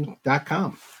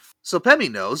philsingergames.com. So Pemmy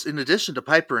knows, in addition to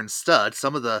Piper and Studd,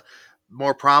 some of the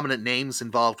more prominent names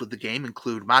involved with the game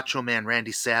include Macho Man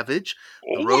Randy Savage,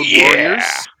 the Road Warriors,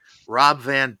 Rob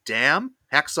Van Dam,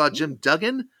 Hacksaw Jim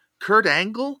Duggan, Kurt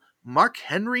Angle, Mark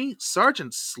Henry,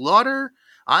 Sergeant Slaughter,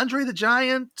 Andre the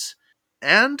Giant,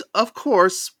 and, of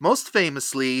course, most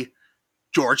famously,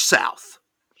 George South.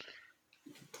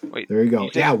 Wait, there you go.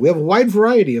 Yeah, we have a wide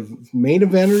variety of main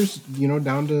eventers,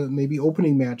 down to maybe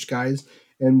opening match guys.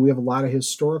 And we have a lot of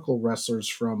historical wrestlers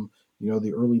from,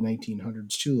 the early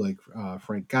 1900s too, like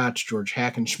Frank Gotch, George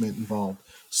Hackenschmidt involved.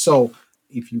 So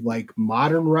if you like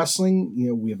modern wrestling,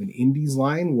 we have an indies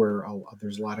line where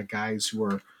there's a lot of guys who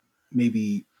are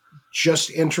maybe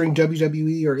just entering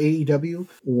WWE or AEW,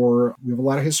 or we have a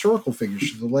lot of historical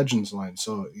figures, the Legends line.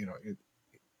 So,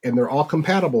 and they're all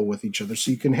compatible with each other.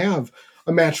 So you can have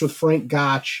a match with Frank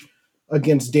Gotch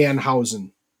against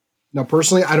Danhausen. Now,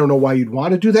 personally, I don't know why you'd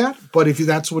want to do that, but if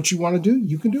that's what you want to do,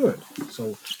 you can do it.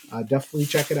 So definitely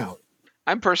check it out.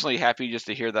 I'm personally happy just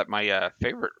to hear that my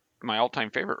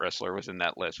all-time favorite wrestler was in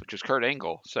that list, which is Kurt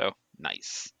Angle. So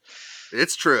nice.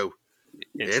 It's true.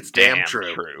 It's damn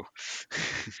true.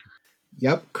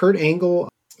 Yep, Kurt Angle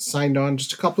signed on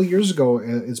just a couple of years ago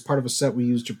as part of a set we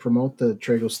used to promote the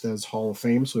Tragos Hall of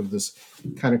Fame. So we have this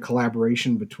kind of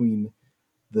collaboration between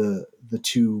the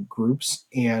two groups,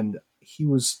 and he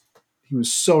was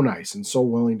so nice and so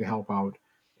willing to help out,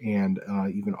 and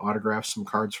even autographed some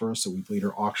cards for us that we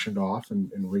later auctioned off and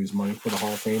raised money for the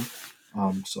Hall of Fame.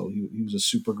 So he was a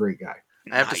super great guy.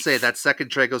 I have to say, that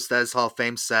second Tragos Hall of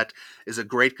Fame set is a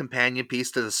great companion piece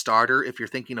to the starter if you're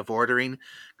thinking of ordering,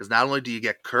 because not only do you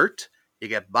get Kurt, you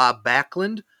get Bob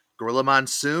Backlund, Gorilla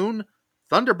Monsoon,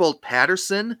 Thunderbolt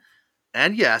Patterson,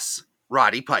 and yes,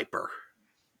 Roddy Piper.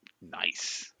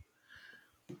 Nice.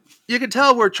 You can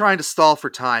tell we're trying to stall for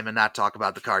time and not talk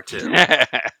about the cartoon.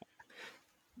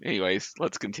 Anyways,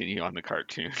 let's continue on the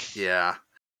cartoon. Yeah.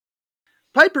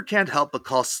 Piper can't help but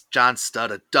call John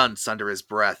Studd a dunce under his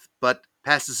breath, but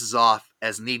passes this off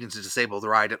as needing to disable the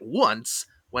ride at once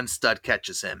when Studd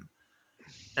catches him.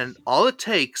 And all it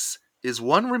takes is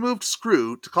one removed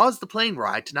screw to cause the plane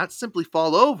ride to not simply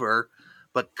fall over,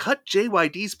 but cut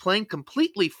JYD's plane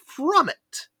completely from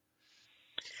it.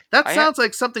 That sounds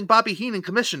like something Bobby Heenan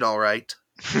commissioned, all right.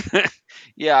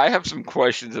 Yeah, I have some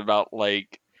questions about,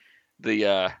 like,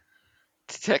 the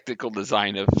technical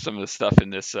design of some of the stuff in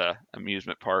this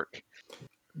amusement park.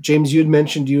 James, you had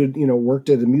mentioned you had worked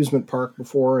at an amusement park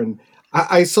before, and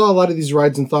I saw a lot of these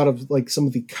rides and thought of like some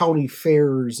of the county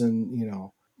fairs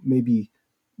and maybe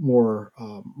more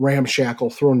ramshackle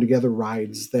thrown together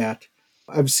rides that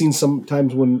I've seen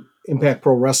sometimes when Impact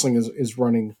Pro Wrestling is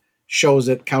running shows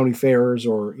at county fairs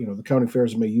or the county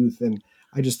fairs of my youth, and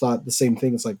I just thought the same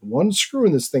thing. It's like one screw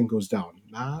and this thing goes down.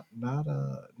 Not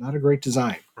a great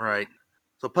design. Right.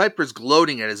 So Piper's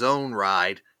gloating at his own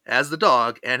ride as the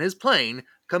dog and his plane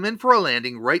come in for a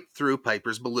landing right through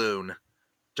Piper's balloon.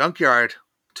 Junkyard,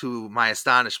 to my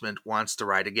astonishment, wants to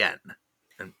ride again,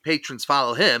 and patrons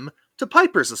follow him to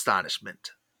Piper's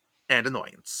astonishment and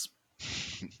annoyance.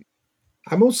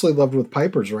 I mostly loved with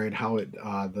Piper's ride how it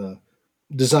the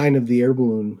design of the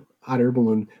hot air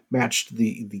balloon matched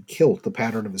the kilt, the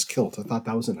pattern of his kilt. I thought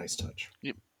that was a nice touch.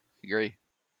 Yep, agree.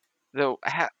 Though,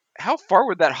 how far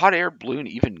would that hot air balloon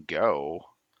even go?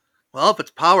 Well, if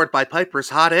it's powered by Piper's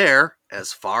hot air,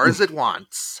 as far as it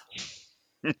wants.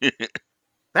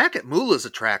 Back at Moolah's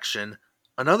attraction,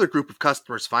 another group of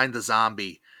customers find the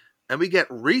zombie, and we get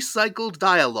recycled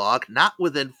dialogue not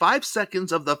within 5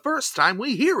 seconds of the first time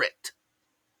we hear it.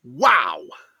 Wow!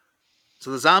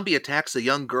 So the zombie attacks a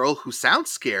young girl who sounds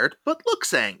scared but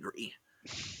looks angry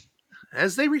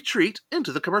as they retreat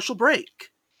into the commercial break.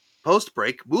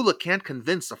 Post-break, Moolah can't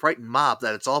convince the frightened mob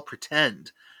that it's all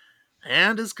pretend,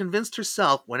 and is convinced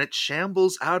herself when it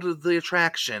shambles out of the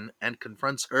attraction and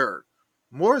confronts her.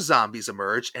 More zombies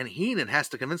emerge, and Heenan has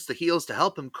to convince the heels to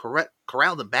help him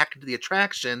corral them back into the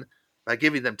attraction by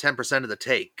giving them 10% of the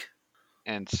take.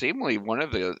 And seemingly one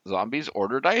of the zombies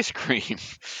ordered ice cream.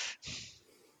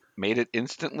 Made it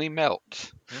instantly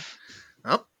melt.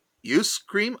 Well, you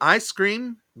scream, I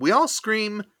scream, we all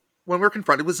scream when we're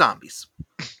confronted with zombies.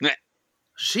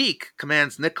 Sheik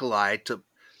commands Nikolai to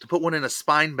put one in a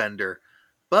spine bender,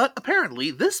 but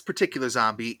apparently this particular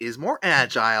zombie is more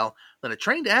agile than a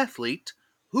trained athlete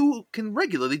who can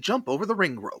regularly jump over the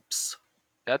ring ropes.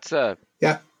 That's a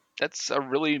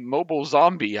really mobile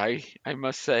zombie, I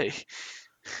must say.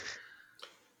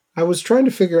 I was trying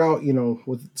to figure out,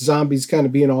 with zombies kind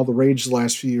of being all the rage the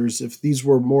last few years, if these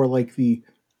were more like the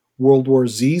World War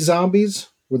Z zombies,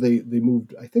 where they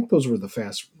moved. I think those were the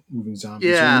fast-moving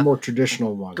zombies, or the more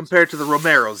traditional ones. Compared to the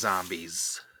Romero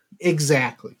zombies.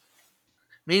 Exactly.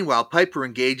 Meanwhile, Piper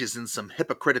engages in some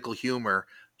hypocritical humor,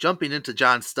 jumping into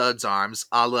John Studd's arms,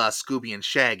 a la Scooby and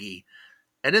Shaggy,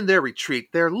 and in their retreat,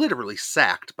 they're literally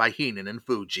sacked by Heenan and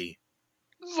Fuji.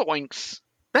 Zoinks.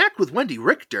 Back with Wendy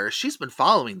Richter, she's been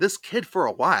following this kid for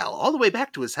a while, all the way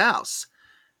back to his house.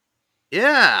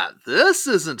 Yeah, this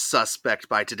isn't suspect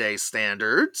by today's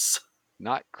standards.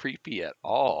 Not creepy at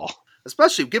all.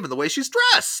 Especially given the way she's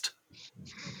dressed.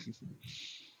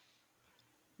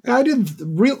 I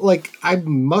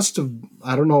must have,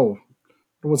 I don't know,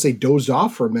 I don't want to say dozed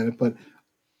off for a minute, but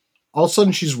all of a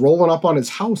sudden she's rolling up on his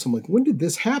house. I'm like, when did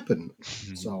this happen?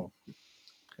 So,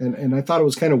 and I thought it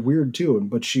was kind of weird too,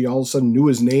 but she all of a sudden knew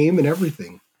his name and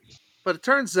everything. But it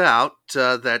turns out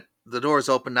that the door is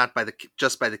opened not by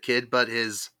just by the kid, but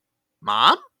his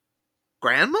mom?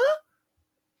 Grandma?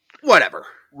 Whatever.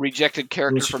 Rejected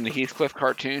character from the Heathcliff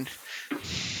cartoon.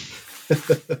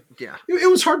 Yeah. It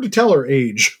was hard to tell her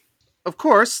age. Of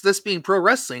course, this being pro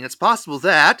wrestling, it's possible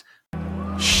that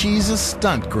she's a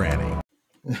stunt granny.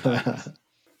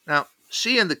 Now,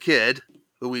 she and the kid,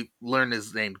 who we learn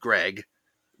is named Greg,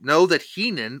 know that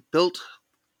Heenan built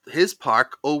his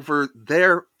park over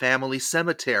their family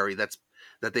cemetery that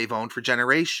they've owned for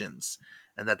generations,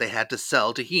 and that they had to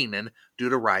sell to Heenan due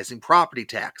to rising property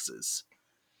taxes.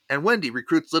 And Wendy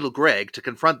recruits little Greg to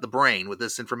confront the brain with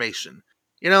this information.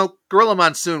 Gorilla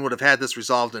Monsoon would have had this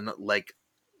resolved in,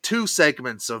 2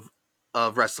 segments of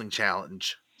Wrestling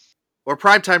Challenge. Or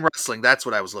Primetime Wrestling, that's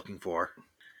what I was looking for.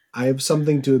 I have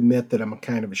something to admit that I'm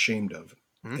kind of ashamed of.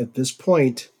 At this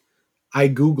point, I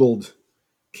Googled,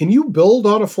 can you build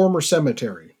on a former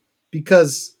cemetery?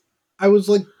 Because I was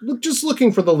just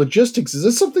looking for the logistics. Is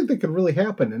this something that could really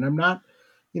happen? And I'm not,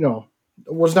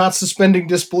 was not suspending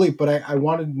disbelief, but I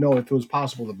wanted to know if it was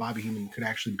possible that Bobby Heenan could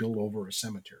actually build over a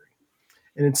cemetery.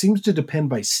 And it seems to depend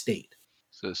by state.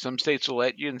 So some states will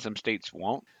let you, and some states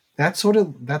won't. That's what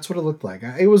it looked like.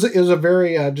 It was a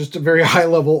very just a very high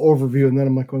level overview, and then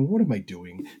I'm like going, what am I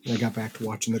doing? And I got back to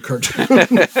watching the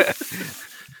cartoon.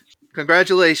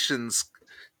 Congratulations,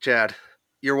 Chad.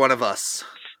 You're one of us.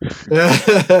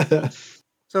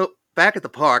 So back at the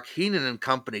park, Heenan and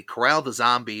company corral the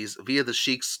zombies via the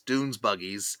Sheik's Dunes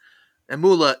buggies, and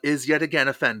Moolah is yet again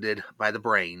offended by the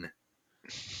brain.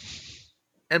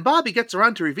 And Bobby gets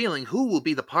around to revealing who will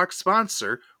be the park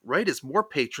sponsor right as more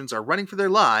patrons are running for their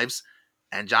lives,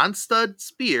 and John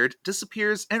Stud's beard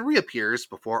disappears and reappears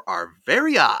before our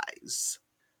very eyes.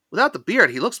 Without the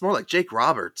beard, he looks more like Jake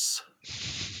Roberts.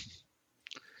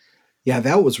 Yeah,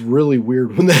 that was really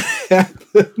weird when that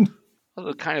happened.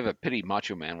 Although kind of a pity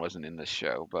Macho Man wasn't in this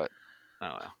show, but I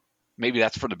don't know. Maybe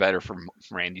that's for the better for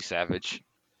Randy Savage.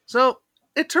 So,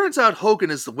 it turns out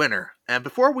Hogan is the winner, and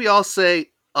before we all say,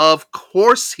 of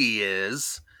course he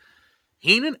is,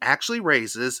 Heenan actually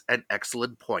raises an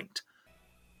excellent point.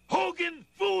 Hogan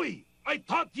Fooey! I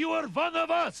thought you were one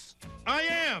of us! I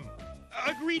am.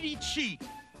 A greedy cheat.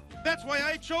 That's why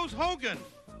I chose Hogan.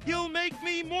 He'll make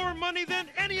me more money than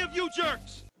any of you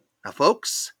jerks. Now,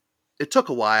 folks, it took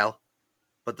a while,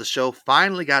 but the show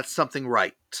finally got something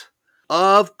right.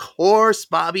 Of course,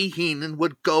 Bobby Heenan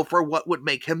would go for what would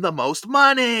make him the most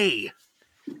money.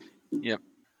 Yep.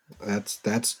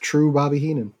 That's true, Bobby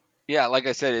Heenan. Yeah, like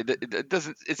I said, it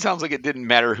doesn't. It sounds like it didn't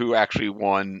matter who actually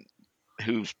won,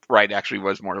 whose ride actually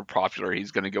was more popular.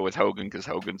 He's going to go with Hogan because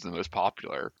Hogan's the most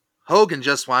popular. Hogan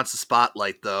just wants the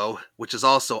spotlight, though, which is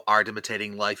also art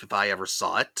imitating life if I ever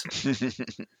saw it.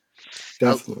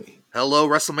 Definitely. Hello,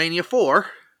 WrestleMania 4.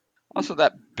 Also,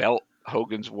 that belt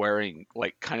Hogan's wearing,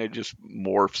 like, kind of just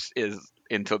morphs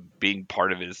into being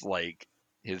part of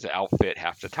his outfit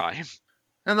half the time.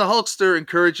 And the Hulkster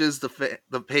encourages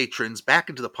the patrons back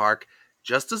into the park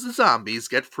just as the zombies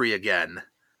get free again.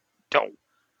 Don't.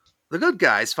 The good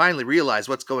guys finally realize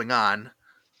what's going on,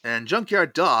 and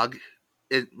Junkyard Dog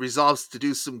resolves to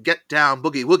do some get down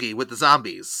boogie woogie with the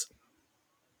zombies.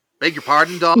 Beg your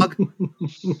pardon, dog?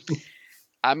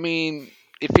 I mean,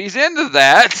 if he's into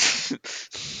that.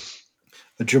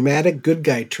 A dramatic good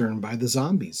guy turn by the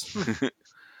zombies.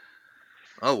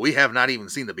 Oh, we have not even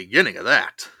seen the beginning of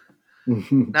that.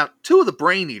 Now, two of the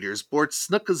Brain Eaters board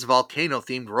Snooka's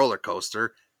volcano-themed roller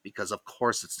coaster, because of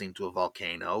course it's themed to a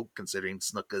volcano, considering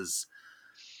Snooka's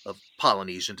of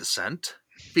Polynesian descent.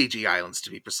 Fiji Islands, to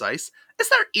be precise. Is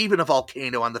there even a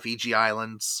volcano on the Fiji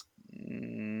Islands?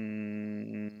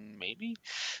 Maybe.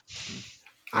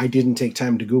 I didn't take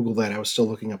time to Google that. I was still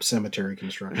looking up cemetery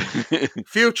construction.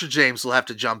 Future James will have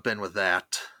to jump in with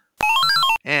that.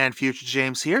 And Future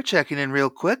James here, checking in real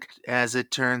quick. As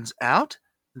it turns out,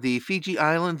 the Fiji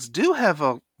Islands do have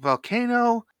a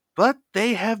volcano, but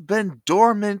they have been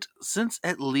dormant since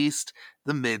at least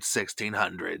the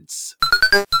mid-1600s.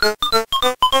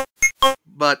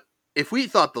 But if we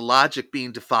thought the logic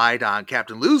being defied on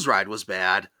Captain Lou's ride was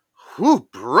bad, whew,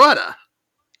 brudda.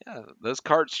 Yeah, those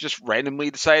carts just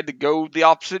randomly decided to go the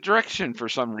opposite direction for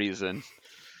some reason.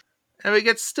 And we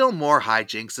get still more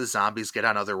hijinks as zombies get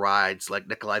on other rides, like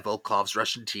Nikolai Volkov's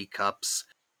Russian teacups,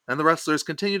 and the wrestlers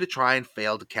continue to try and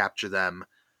fail to capture them.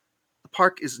 The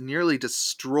park is nearly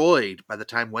destroyed by the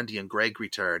time Wendy and Greg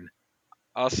return.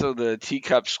 Also, the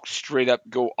teacups straight up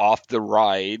go off the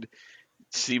ride,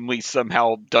 seemingly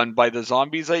somehow done by the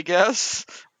zombies, I guess,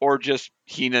 or just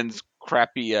Heenan's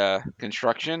crappy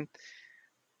construction,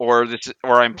 or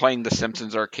I'm playing the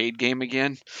Simpsons arcade game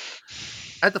again.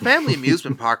 At the family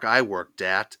amusement park I worked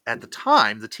at the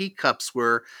time, the teacups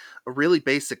were a really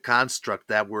basic construct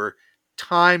that were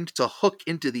timed to hook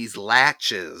into these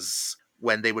latches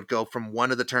when they would go from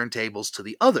one of the turntables to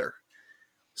the other.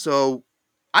 So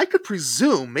I could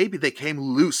presume maybe they came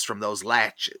loose from those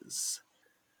latches.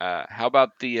 How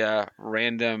about the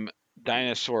random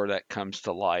dinosaur that comes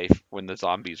to life when the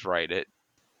zombies ride it?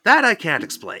 That I can't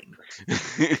explain.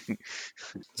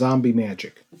 Zombie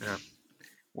magic. Yeah.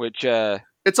 Which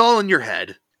it's all in your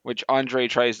head. Which Andre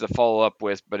tries to follow up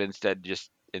with, but instead just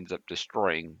ends up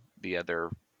destroying the other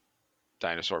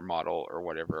dinosaur model or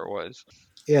whatever it was.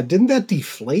 Yeah, didn't that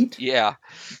deflate? Yeah.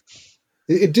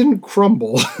 It didn't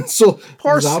crumble. So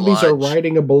poor zombies sludge. Are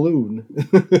riding a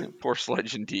balloon. Poor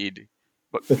sludge indeed.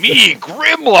 But me,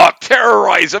 Grimlock,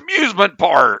 terrorize amusement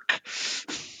park!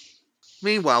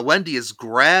 Meanwhile, Wendy is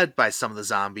grabbed by some of the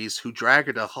zombies who drag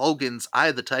her to Hogan's Eye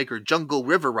of the Tiger Jungle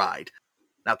River ride.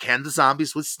 Now, can the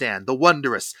zombies withstand the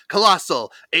wondrous,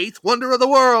 colossal, eighth wonder of the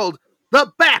world,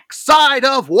 the backside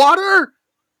of water?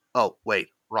 Oh, wait,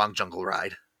 Wrong jungle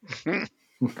ride.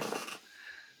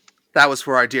 That was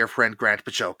for our dear friend Grant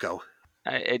Pachoco.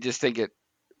 I just think it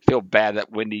feel bad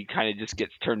that Wendy kind of just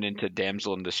gets turned into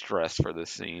damsel in distress for this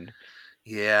scene.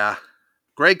 Yeah.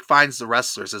 Greg finds the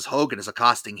wrestlers as Hogan is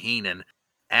accosting Heenan,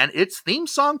 and it's theme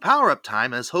song power-up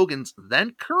time as Hogan's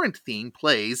then current theme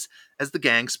plays as the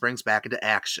gang springs back into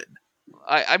action.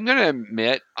 I'm going to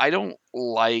admit, I don't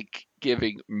like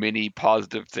giving many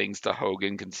positive things to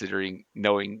Hogan, considering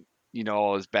knowing,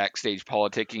 all his backstage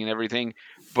politicking and everything.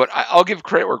 But I'll give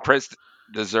credit where credit's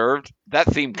deserved. That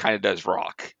theme kind of does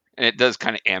rock, and it does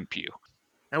kind of amp you.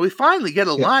 And we finally get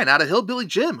a line out of Hillbilly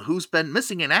Jim, who's been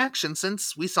missing in action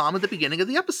since we saw him at the beginning of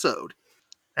the episode.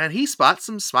 And he spots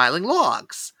some smiling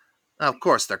logs. Now, of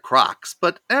course, they're Crocs,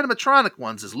 but animatronic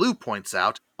ones, as Lou points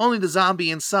out, only the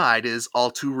zombie inside is all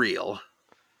too real.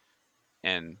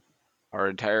 And our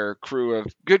entire crew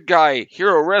of good guy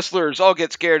hero wrestlers all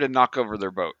get scared and knock over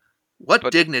their boat.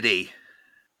 What dignity!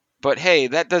 But hey,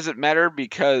 that doesn't matter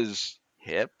because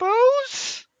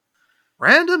hippos?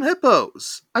 Random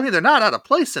hippos. I mean, they're not out of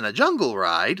place in a jungle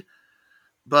ride,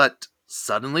 but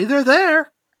suddenly they're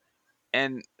there.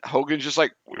 And Hogan's just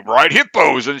like, we ride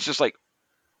hippos, and it's just like,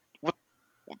 what?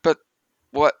 But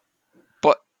what?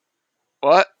 But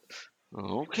what?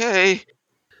 Okay.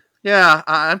 Yeah,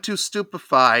 I'm too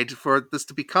stupefied for this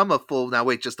to become a full now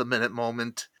wait just a minute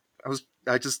moment.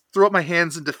 I just threw up my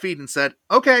hands in defeat and said,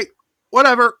 okay,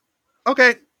 whatever.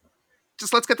 Okay,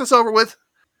 just let's get this over with.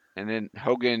 And then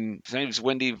Hogan saves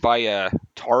Wendy via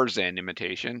Tarzan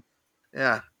imitation.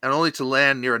 Yeah, and only to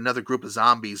land near another group of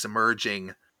zombies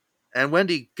emerging. And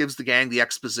Wendy gives the gang the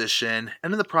exposition,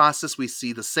 and in the process we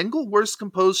see the single worst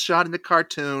composed shot in the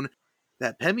cartoon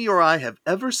that Pemmy or I have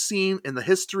ever seen in the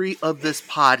history of this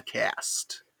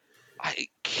podcast. I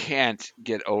can't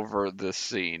get over this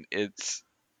scene. It's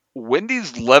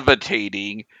Wendy's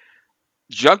levitating.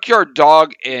 Junkyard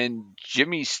Dog and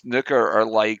Jimmy Snooker are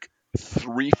like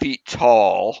 3 feet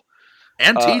tall.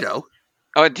 And Tito.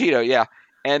 Oh, and Tito, yeah.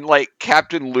 And like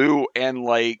Captain Lou and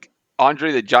like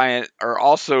Andre the Giant are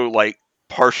also like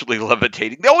partially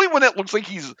levitating. The only one that looks like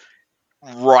he's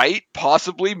right,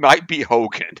 possibly, might be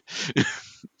Hogan.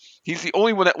 He's the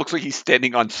only one that looks like he's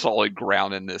standing on solid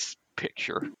ground in this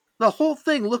picture. The whole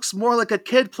thing looks more like a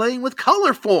kid playing with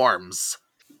color forms.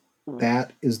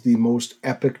 That is the most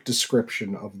epic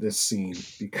description of this scene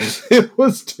because it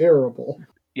was terrible.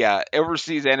 Yeah,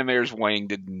 overseas animators Wang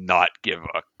did not give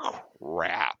a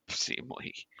crap,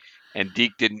 seemingly. And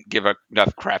DiC didn't give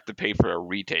enough crap to pay for a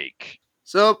retake.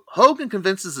 So Hogan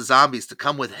convinces the zombies to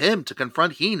come with him to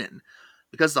confront Heenan,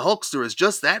 because the Hulkster is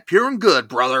just that pure and good,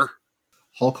 brother.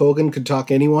 Hulk Hogan could talk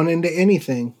anyone into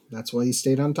anything. That's why he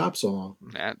stayed on top so long.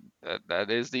 That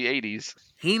is the 80s.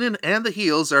 Heenan and the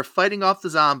Heels are fighting off the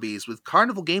zombies with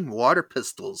carnival game water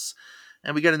pistols.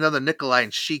 And we get another Nikolai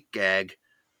and Sheik gag.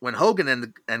 When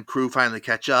Hogan and crew finally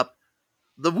catch up,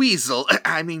 the Weasel,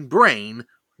 Brain,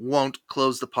 won't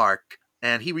close the park.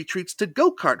 And he retreats to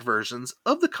go-kart versions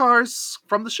of the cars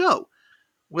from the show,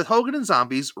 with Hogan and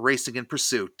zombies racing in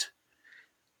pursuit.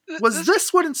 Was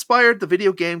this what inspired the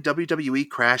video game WWE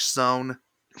Crash Zone?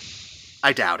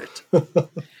 I doubt it.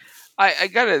 I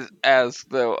gotta ask,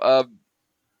 though,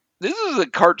 this is a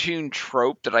cartoon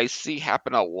trope that I see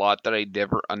happen a lot that I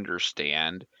never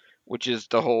understand, which is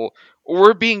the whole,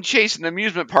 we're being chased in an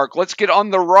amusement park, let's get on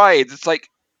the rides. It's like,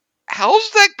 how's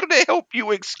that going to help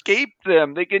you escape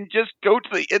them? They can just go to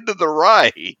the end of the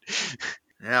ride.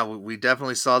 Yeah, we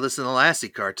definitely saw this in the Lassie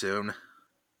cartoon,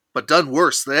 but done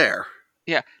worse there.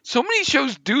 Yeah, so many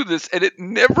shows do this, and it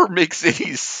never makes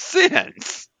any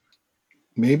sense.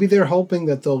 Maybe they're hoping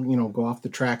that they'll, go off the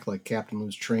track like Captain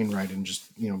Lou's train ride and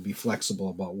just, be flexible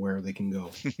about where they can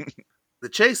go. The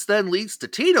chase then leads to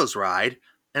Tito's ride,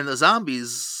 and the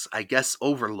zombies, I guess,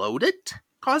 overload it,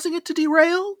 causing it to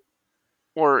derail?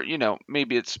 Or,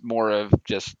 maybe it's more of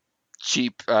just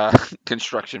cheap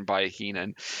construction by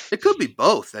Heenan. It could be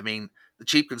both. The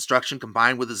cheap construction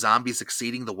combined with the zombies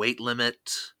exceeding the weight limit.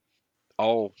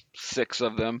 All 6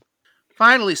 of them.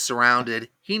 Finally surrounded,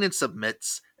 Heenan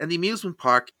submits, and the amusement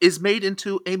park is made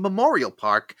into a memorial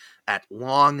park at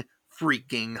long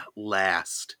freaking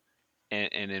last.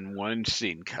 And in one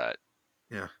scene cut.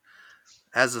 Yeah.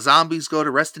 As the zombies go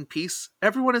to rest in peace,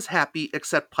 everyone is happy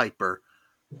except Piper,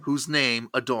 whose name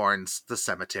adorns the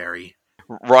cemetery.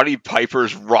 Roddy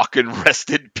Piper's Rockin'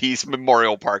 Rest in Peace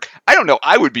Memorial Park. I don't know,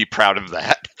 I would be proud of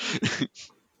that.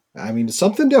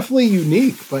 Something definitely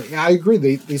unique, but I agree.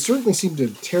 They certainly seem to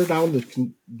tear down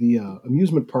the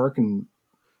amusement park and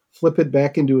flip it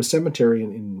back into a cemetery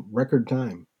in record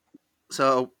time.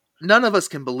 So, none of us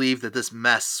can believe that this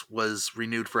mess was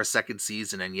renewed for a second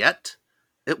season, and yet,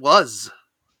 it was.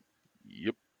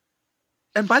 Yep.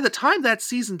 And by the time that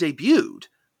season debuted,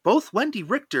 both Wendy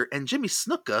Richter and Jimmy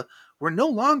Snuka were no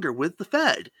longer with the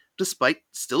Fed, despite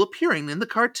still appearing in the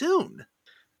cartoon.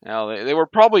 Now, they were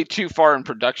probably too far in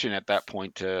production at that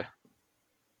point to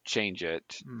change it.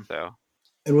 So,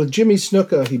 And with Jimmy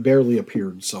Snuka, he barely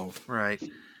appeared, so. Right.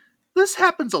 This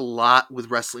happens a lot with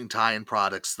wrestling tie-in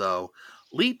products, though.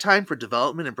 Lead time for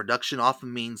development and production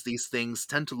often means these things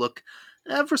tend to look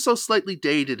ever so slightly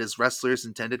dated as wrestlers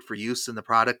intended for use in the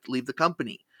product leave the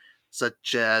company,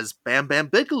 such as Bam Bam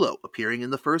Bigelow appearing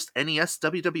in the first NES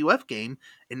WWF game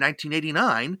in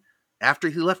 1989 after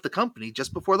he left the company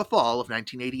just before the fall of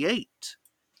 1988.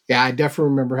 Yeah, I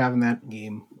definitely remember having that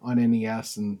game on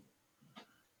NES and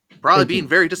probably being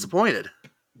very disappointed.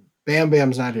 Bam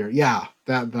Bam's not here. Yeah,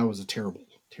 that was a terrible,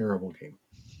 terrible game.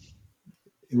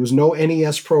 It was no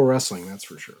NES Pro Wrestling, that's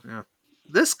for sure. Yeah.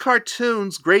 This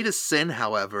cartoon's greatest sin,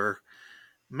 however,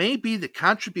 may be the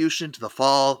contribution to the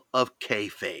fall of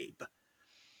kayfabe,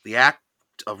 the act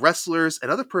of wrestlers and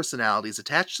other personalities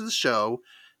attached to the show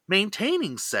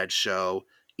maintaining said show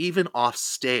even off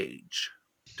stage.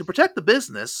 To protect the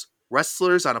business,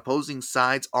 wrestlers on opposing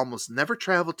sides almost never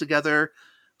travel together.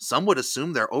 Some would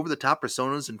assume they're over-the-top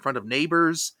personas in front of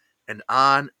neighbors, and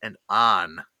on and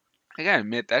on. I gotta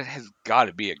admit, that has got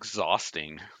to be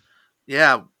exhausting.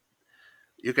 Yeah,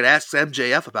 you could ask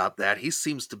MJF about that. He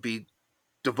seems to be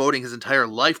devoting his entire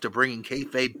life to bringing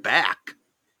kayfabe back.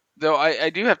 Though I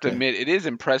do have to admit, it is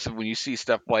impressive when you see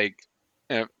stuff like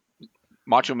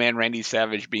Macho Man Randy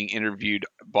Savage being interviewed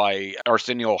by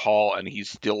Arsenio Hall, and he's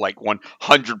still like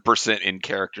 100% in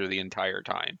character the entire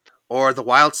time. Or the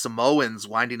Wild Samoans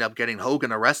winding up getting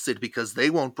Hogan arrested because they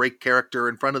won't break character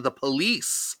in front of the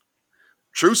police.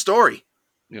 True story.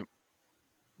 Yep.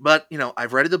 But,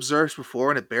 I've read it observed before,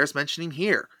 and it bears mentioning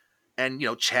here. And,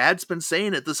 Chad's been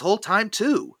saying it this whole time,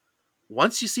 too.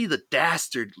 Once you see the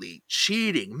dastardly,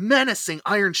 cheating, menacing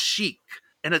Iron Sheik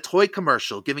in a toy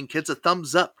commercial giving kids a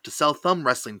thumbs up to sell thumb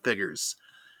wrestling figures,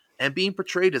 and being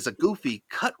portrayed as a goofy,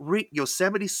 cut-rate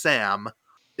Yosemite Sam,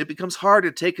 it becomes hard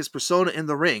to take his persona in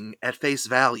the ring at face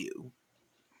value.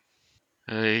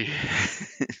 This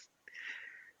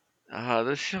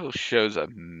show's a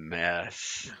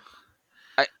mess.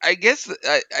 I guess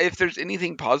if there's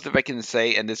anything positive I can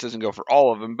say, and this doesn't go for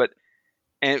all of them, but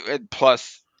and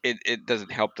plus it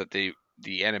doesn't help that the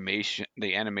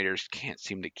animators can't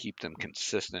seem to keep them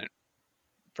consistent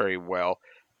very well.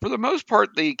 For the most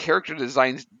part, the character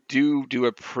designs do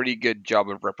a pretty good job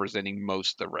of representing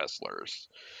most of the wrestlers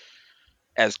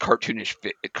as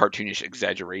cartoonish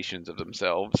exaggerations of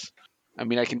themselves. I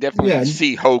mean, I can definitely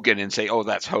see Hogan and say, "Oh,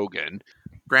 that's Hogan."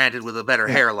 Granted, with a better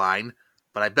hairline,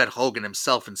 but I bet Hogan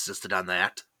himself insisted on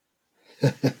that.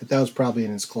 That was probably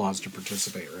in his clause to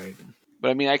participate, right? But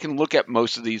I mean, I can look at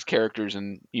most of these characters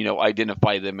and,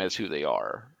 identify them as who they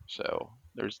are. So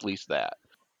there's at least that.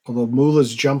 Although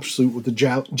Moolah's jumpsuit with the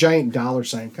giant dollar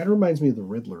sign kind of reminds me of the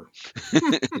Riddler.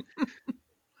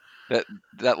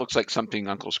 That looks like something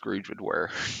Uncle Scrooge would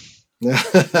wear.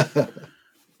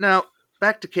 Now,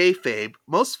 back to kayfabe,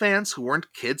 most fans who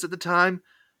weren't kids at the time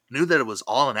knew that it was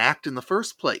all an act in the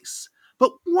first place,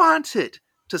 but wanted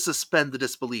to suspend the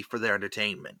disbelief for their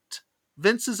entertainment.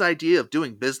 Vince's idea of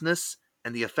doing business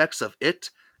and the effects of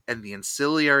it and the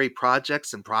ancillary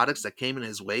projects and products that came in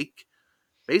his wake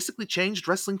basically changed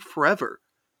wrestling forever,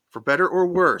 for better or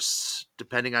worse,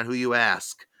 depending on who you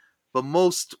ask. But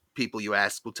most people you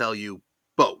ask will tell you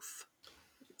both.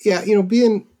 Yeah,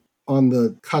 being on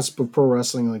the cusp of pro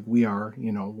wrestling like we are,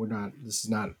 this is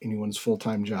not anyone's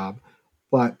full-time job,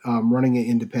 but running an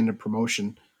independent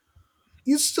promotion,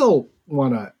 you still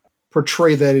want to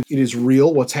portray that it is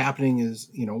real. What's happening is,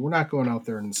 we're not going out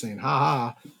there and saying,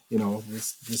 ha ha,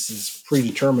 this is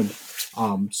predetermined.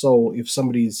 So if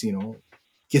somebody's,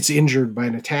 gets injured by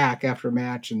an attack after a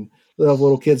match, and they'll have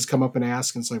little kids come up and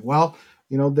ask, and it's like, well,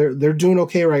 they're doing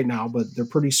okay right now, but they're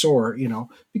pretty sore,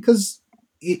 because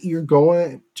you're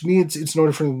going, to me, it's no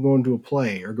different than going to a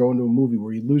play or going to a movie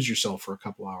where you lose yourself for a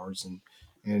couple hours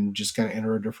and just kind of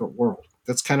enter a different world.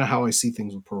 That's kind of how I see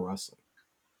things with pro wrestling.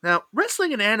 Now,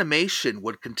 wrestling and animation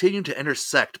would continue to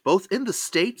intersect both in the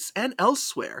States and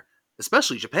elsewhere,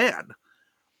 especially Japan.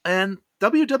 And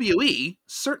WWE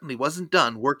certainly wasn't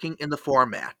done working in the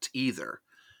format either.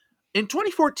 In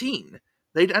 2014,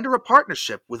 they'd enter a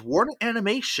partnership with Warner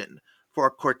Animation for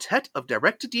a quartet of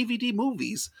direct-to-DVD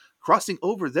movies crossing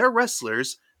over their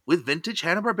wrestlers with vintage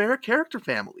Hanna-Barbera character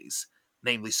families,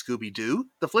 namely Scooby-Doo,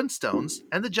 the Flintstones,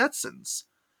 and the Jetsons.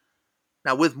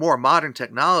 Now, with more modern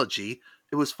technology,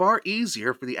 it was far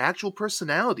easier for the actual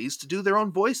personalities to do their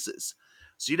own voices.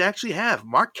 So you'd actually have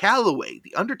Mark Calloway,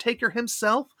 The Undertaker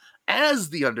himself, as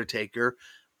The Undertaker,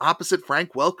 opposite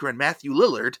Frank Welker and Matthew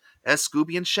Lillard as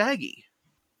Scooby and Shaggy.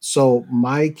 So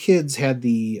my kids had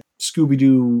the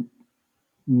Scooby-Doo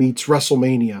meets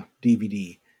WrestleMania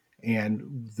DVD,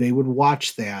 and they would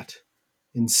watch that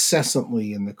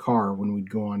incessantly in the car when we'd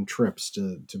go on trips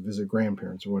to visit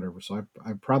grandparents or whatever. So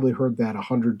I've probably heard that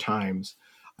 100 times.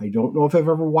 I don't know if I've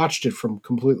ever watched it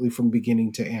completely from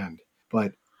beginning to end,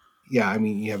 but yeah, I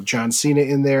mean, you have John Cena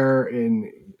in there,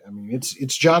 and I mean,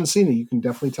 it's John Cena. You can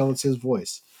definitely tell it's his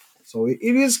voice. So it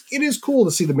is cool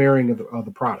to see the marrying of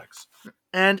the products.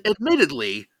 And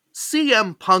admittedly,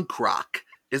 CM Punk Rock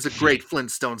is a great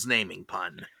Flintstones naming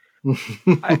pun.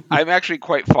 I'm actually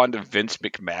quite fond of Vince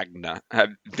McMagma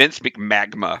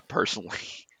personally.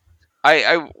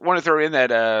 I want to throw in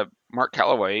that Mark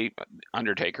Calloway,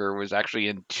 Undertaker, was actually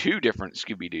in 2 different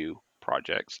Scooby-Doo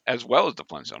projects, as well as the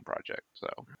Flintstone project. So,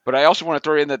 but I also want to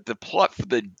throw in that the plot for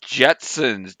the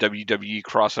Jetsons WWE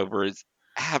crossover is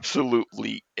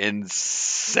absolutely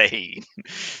insane.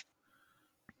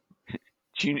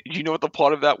 Do you know what the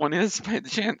plot of that one is, by the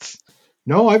chance?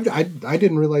 No, I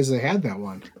didn't realize they had that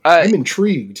one. I'm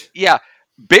intrigued. Yeah,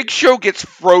 Big Show gets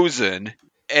frozen,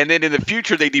 and then in the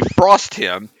future they defrost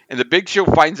him, and the Big Show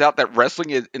finds out that wrestling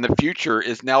in the future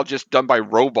is now just done by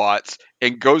robots,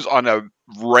 and goes on a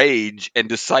rage and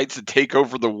decides to take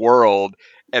over the world,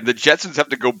 and the Jetsons have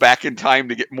to go back in time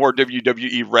to get more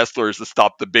WWE wrestlers to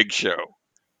stop the Big Show.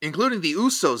 Including the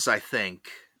Usos, I think.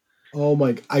 Oh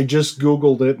my, I just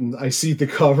Googled it and I see the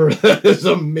cover. That is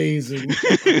amazing.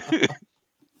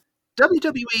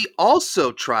 WWE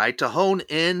also tried to hone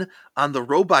in on the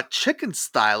Robot Chicken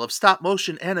style of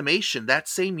stop-motion animation that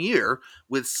same year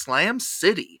with Slam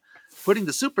City, putting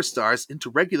the superstars into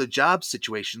regular job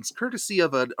situations courtesy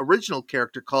of an original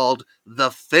character called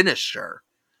The Finisher.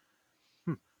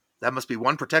 That must be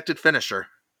one protected finisher.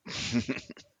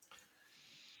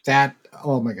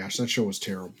 Oh my gosh, that show was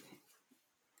terrible.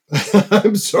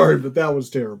 I'm sorry, but that was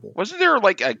terrible. Wasn't there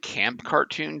like a camp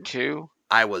cartoon too?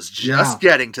 I was just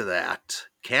getting to that.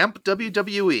 Camp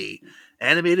WWE,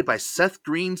 animated by Seth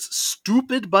Green's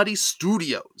Stupid Buddy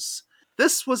Studios.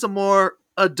 This was a more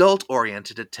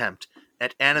adult-oriented attempt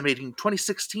at animating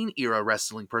 2016-era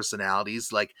wrestling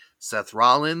personalities like Seth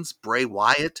Rollins, Bray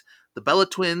Wyatt, the Bella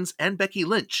Twins, and Becky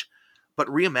Lynch, but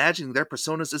reimagining their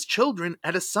personas as children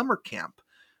at a summer camp,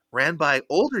 ran by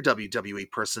older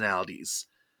WWE personalities,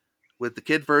 with the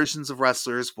kid versions of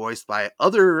wrestlers voiced by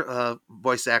other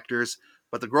voice actors,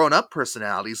 but the grown-up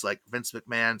personalities like Vince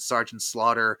McMahon, Sergeant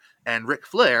Slaughter, and Ric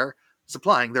Flair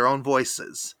supplying their own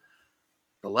voices.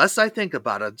 The less I think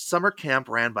about a summer camp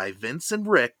ran by Vince and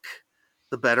Rick,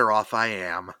 the better off I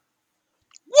am.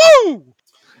 Woo!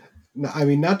 I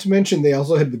mean, not to mention they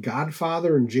also had The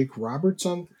Godfather and Jake Roberts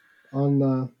on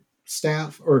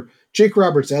staff, or Jake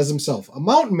Roberts as himself, a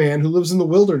mountain man who lives in the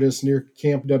wilderness near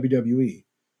Camp WWE.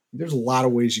 There's a lot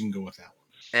of ways you can go with that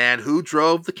one. And who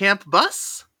drove the camp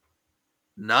bus?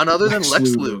 None other than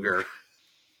Lex Luger.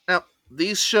 Now,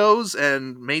 these shows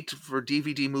and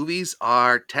made-for-DVD movies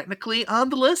are technically on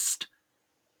the list,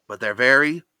 but they're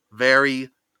very, very,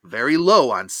 very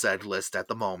low on said list at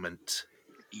the moment.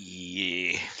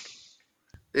 Yeah.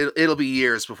 It'll be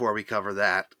years before we cover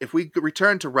that. If we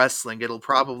return to wrestling, it'll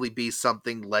probably be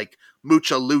something like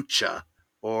Mucha Lucha,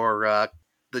 or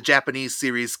the Japanese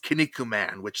series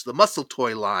Kinnikuman, which the muscle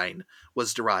toy line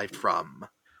was derived from.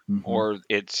 Mm-hmm. Or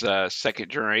its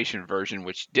second-generation version,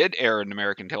 which did air in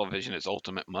American television as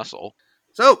Ultimate Muscle.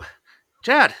 So,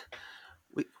 Chad,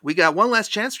 we got one last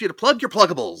chance for you to plug your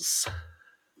pluggables.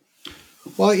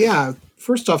 Well, yeah.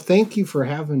 First off, thank you for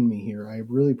having me here. I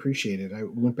really appreciate it. I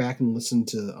went back and listened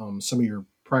to some of your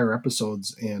prior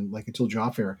episodes, and like I told you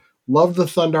off air, loved the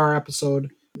Thundar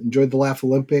episode, enjoyed the Laugh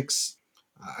Olympics.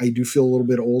 I do feel a little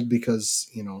bit old because,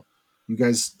 you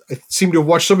guys I seem to have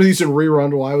watched some of these in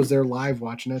rerun while I was there live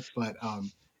watching it. But,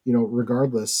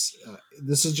 regardless,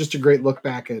 this is just a great look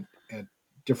back at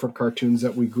different cartoons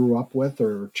that we grew up with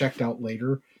or checked out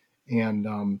later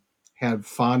and had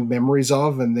fond memories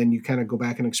of. And then you kind of go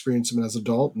back and experience them as an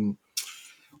adult. And,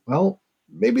 well,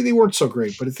 maybe they weren't so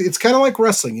great. But it's kind of like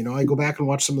wrestling. I go back and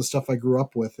watch some of the stuff I grew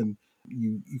up with, and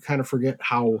you kind of forget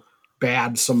how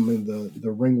bad some of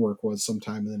the ring work was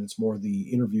sometime, and then it's more the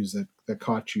interviews that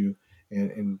caught you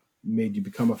and made you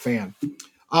become a fan.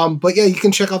 But yeah, you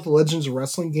can check out the Legends of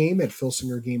Wrestling game at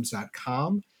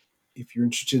philsingergames.com. If you're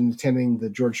interested in attending the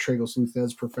George Tragos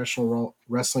Luthez Professional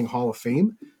Wrestling Hall of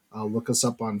Fame, look us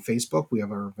up on Facebook. We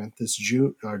have our event this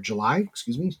July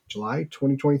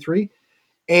 2023.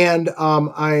 And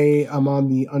I am on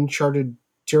the Uncharted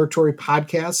Territory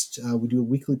podcast. We do a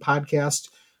weekly podcast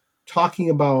talking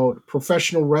about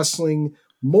professional wrestling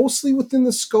mostly within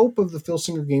the scope of the Phil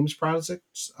Singer Games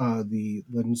projects, the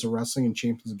Legends of Wrestling and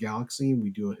Champions of the Galaxy. We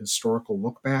do a historical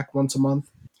look back once a month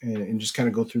and just kind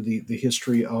of go through the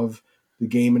history of the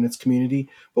game and its community.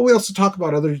 But we also talk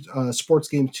about other sports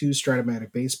games too,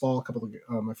 Stratomatic Baseball. A couple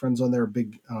of my friends on there are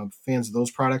big fans of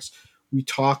those products. We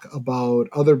talk about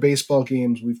other baseball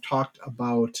games. We've talked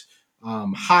about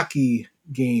hockey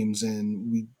games,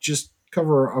 and we just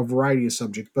cover a variety of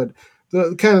subjects. But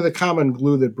the kind of the common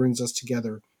glue that brings us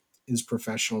together is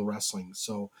professional wrestling.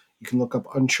 So you can look up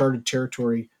Uncharted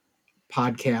Territory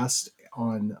podcast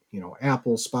on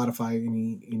Apple, Spotify,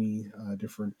 any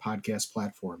different podcast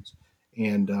platforms.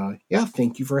 And yeah,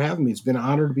 thank you for having me. It's been an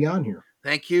honor to be on here.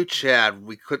 Thank you, Chad.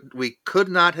 We could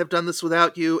not have done this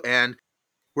without you, and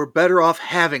we're better off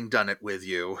having done it with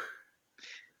you.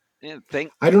 Yeah,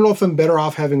 I don't know if I'm better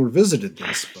off having revisited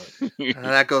this, but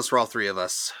that goes for all three of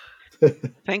us.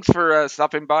 Thanks for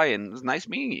stopping by, and it was nice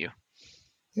meeting you.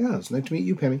 Yeah, it's nice to meet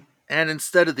you, Penny. And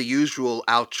instead of the usual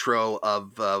outro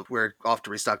of we're off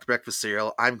to restock the breakfast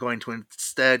cereal, I'm going to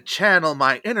instead channel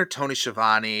my inner Tony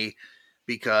Schiavone,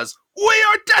 because we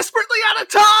are desperately out of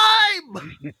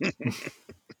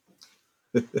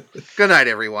time! Good night,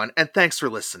 everyone, and thanks for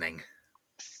listening.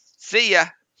 See ya!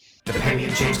 The Penny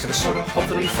and James to the sort of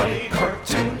hopefully funny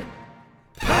cartoon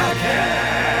podcast.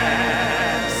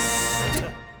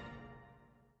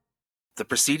 The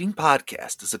preceding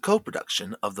podcast is a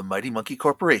co-production of the Mighty Monkey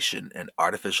Corporation and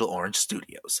Artificial Orange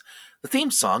Studios. The theme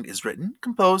song is written,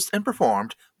 composed, and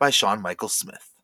performed by Shawn Michael Smith.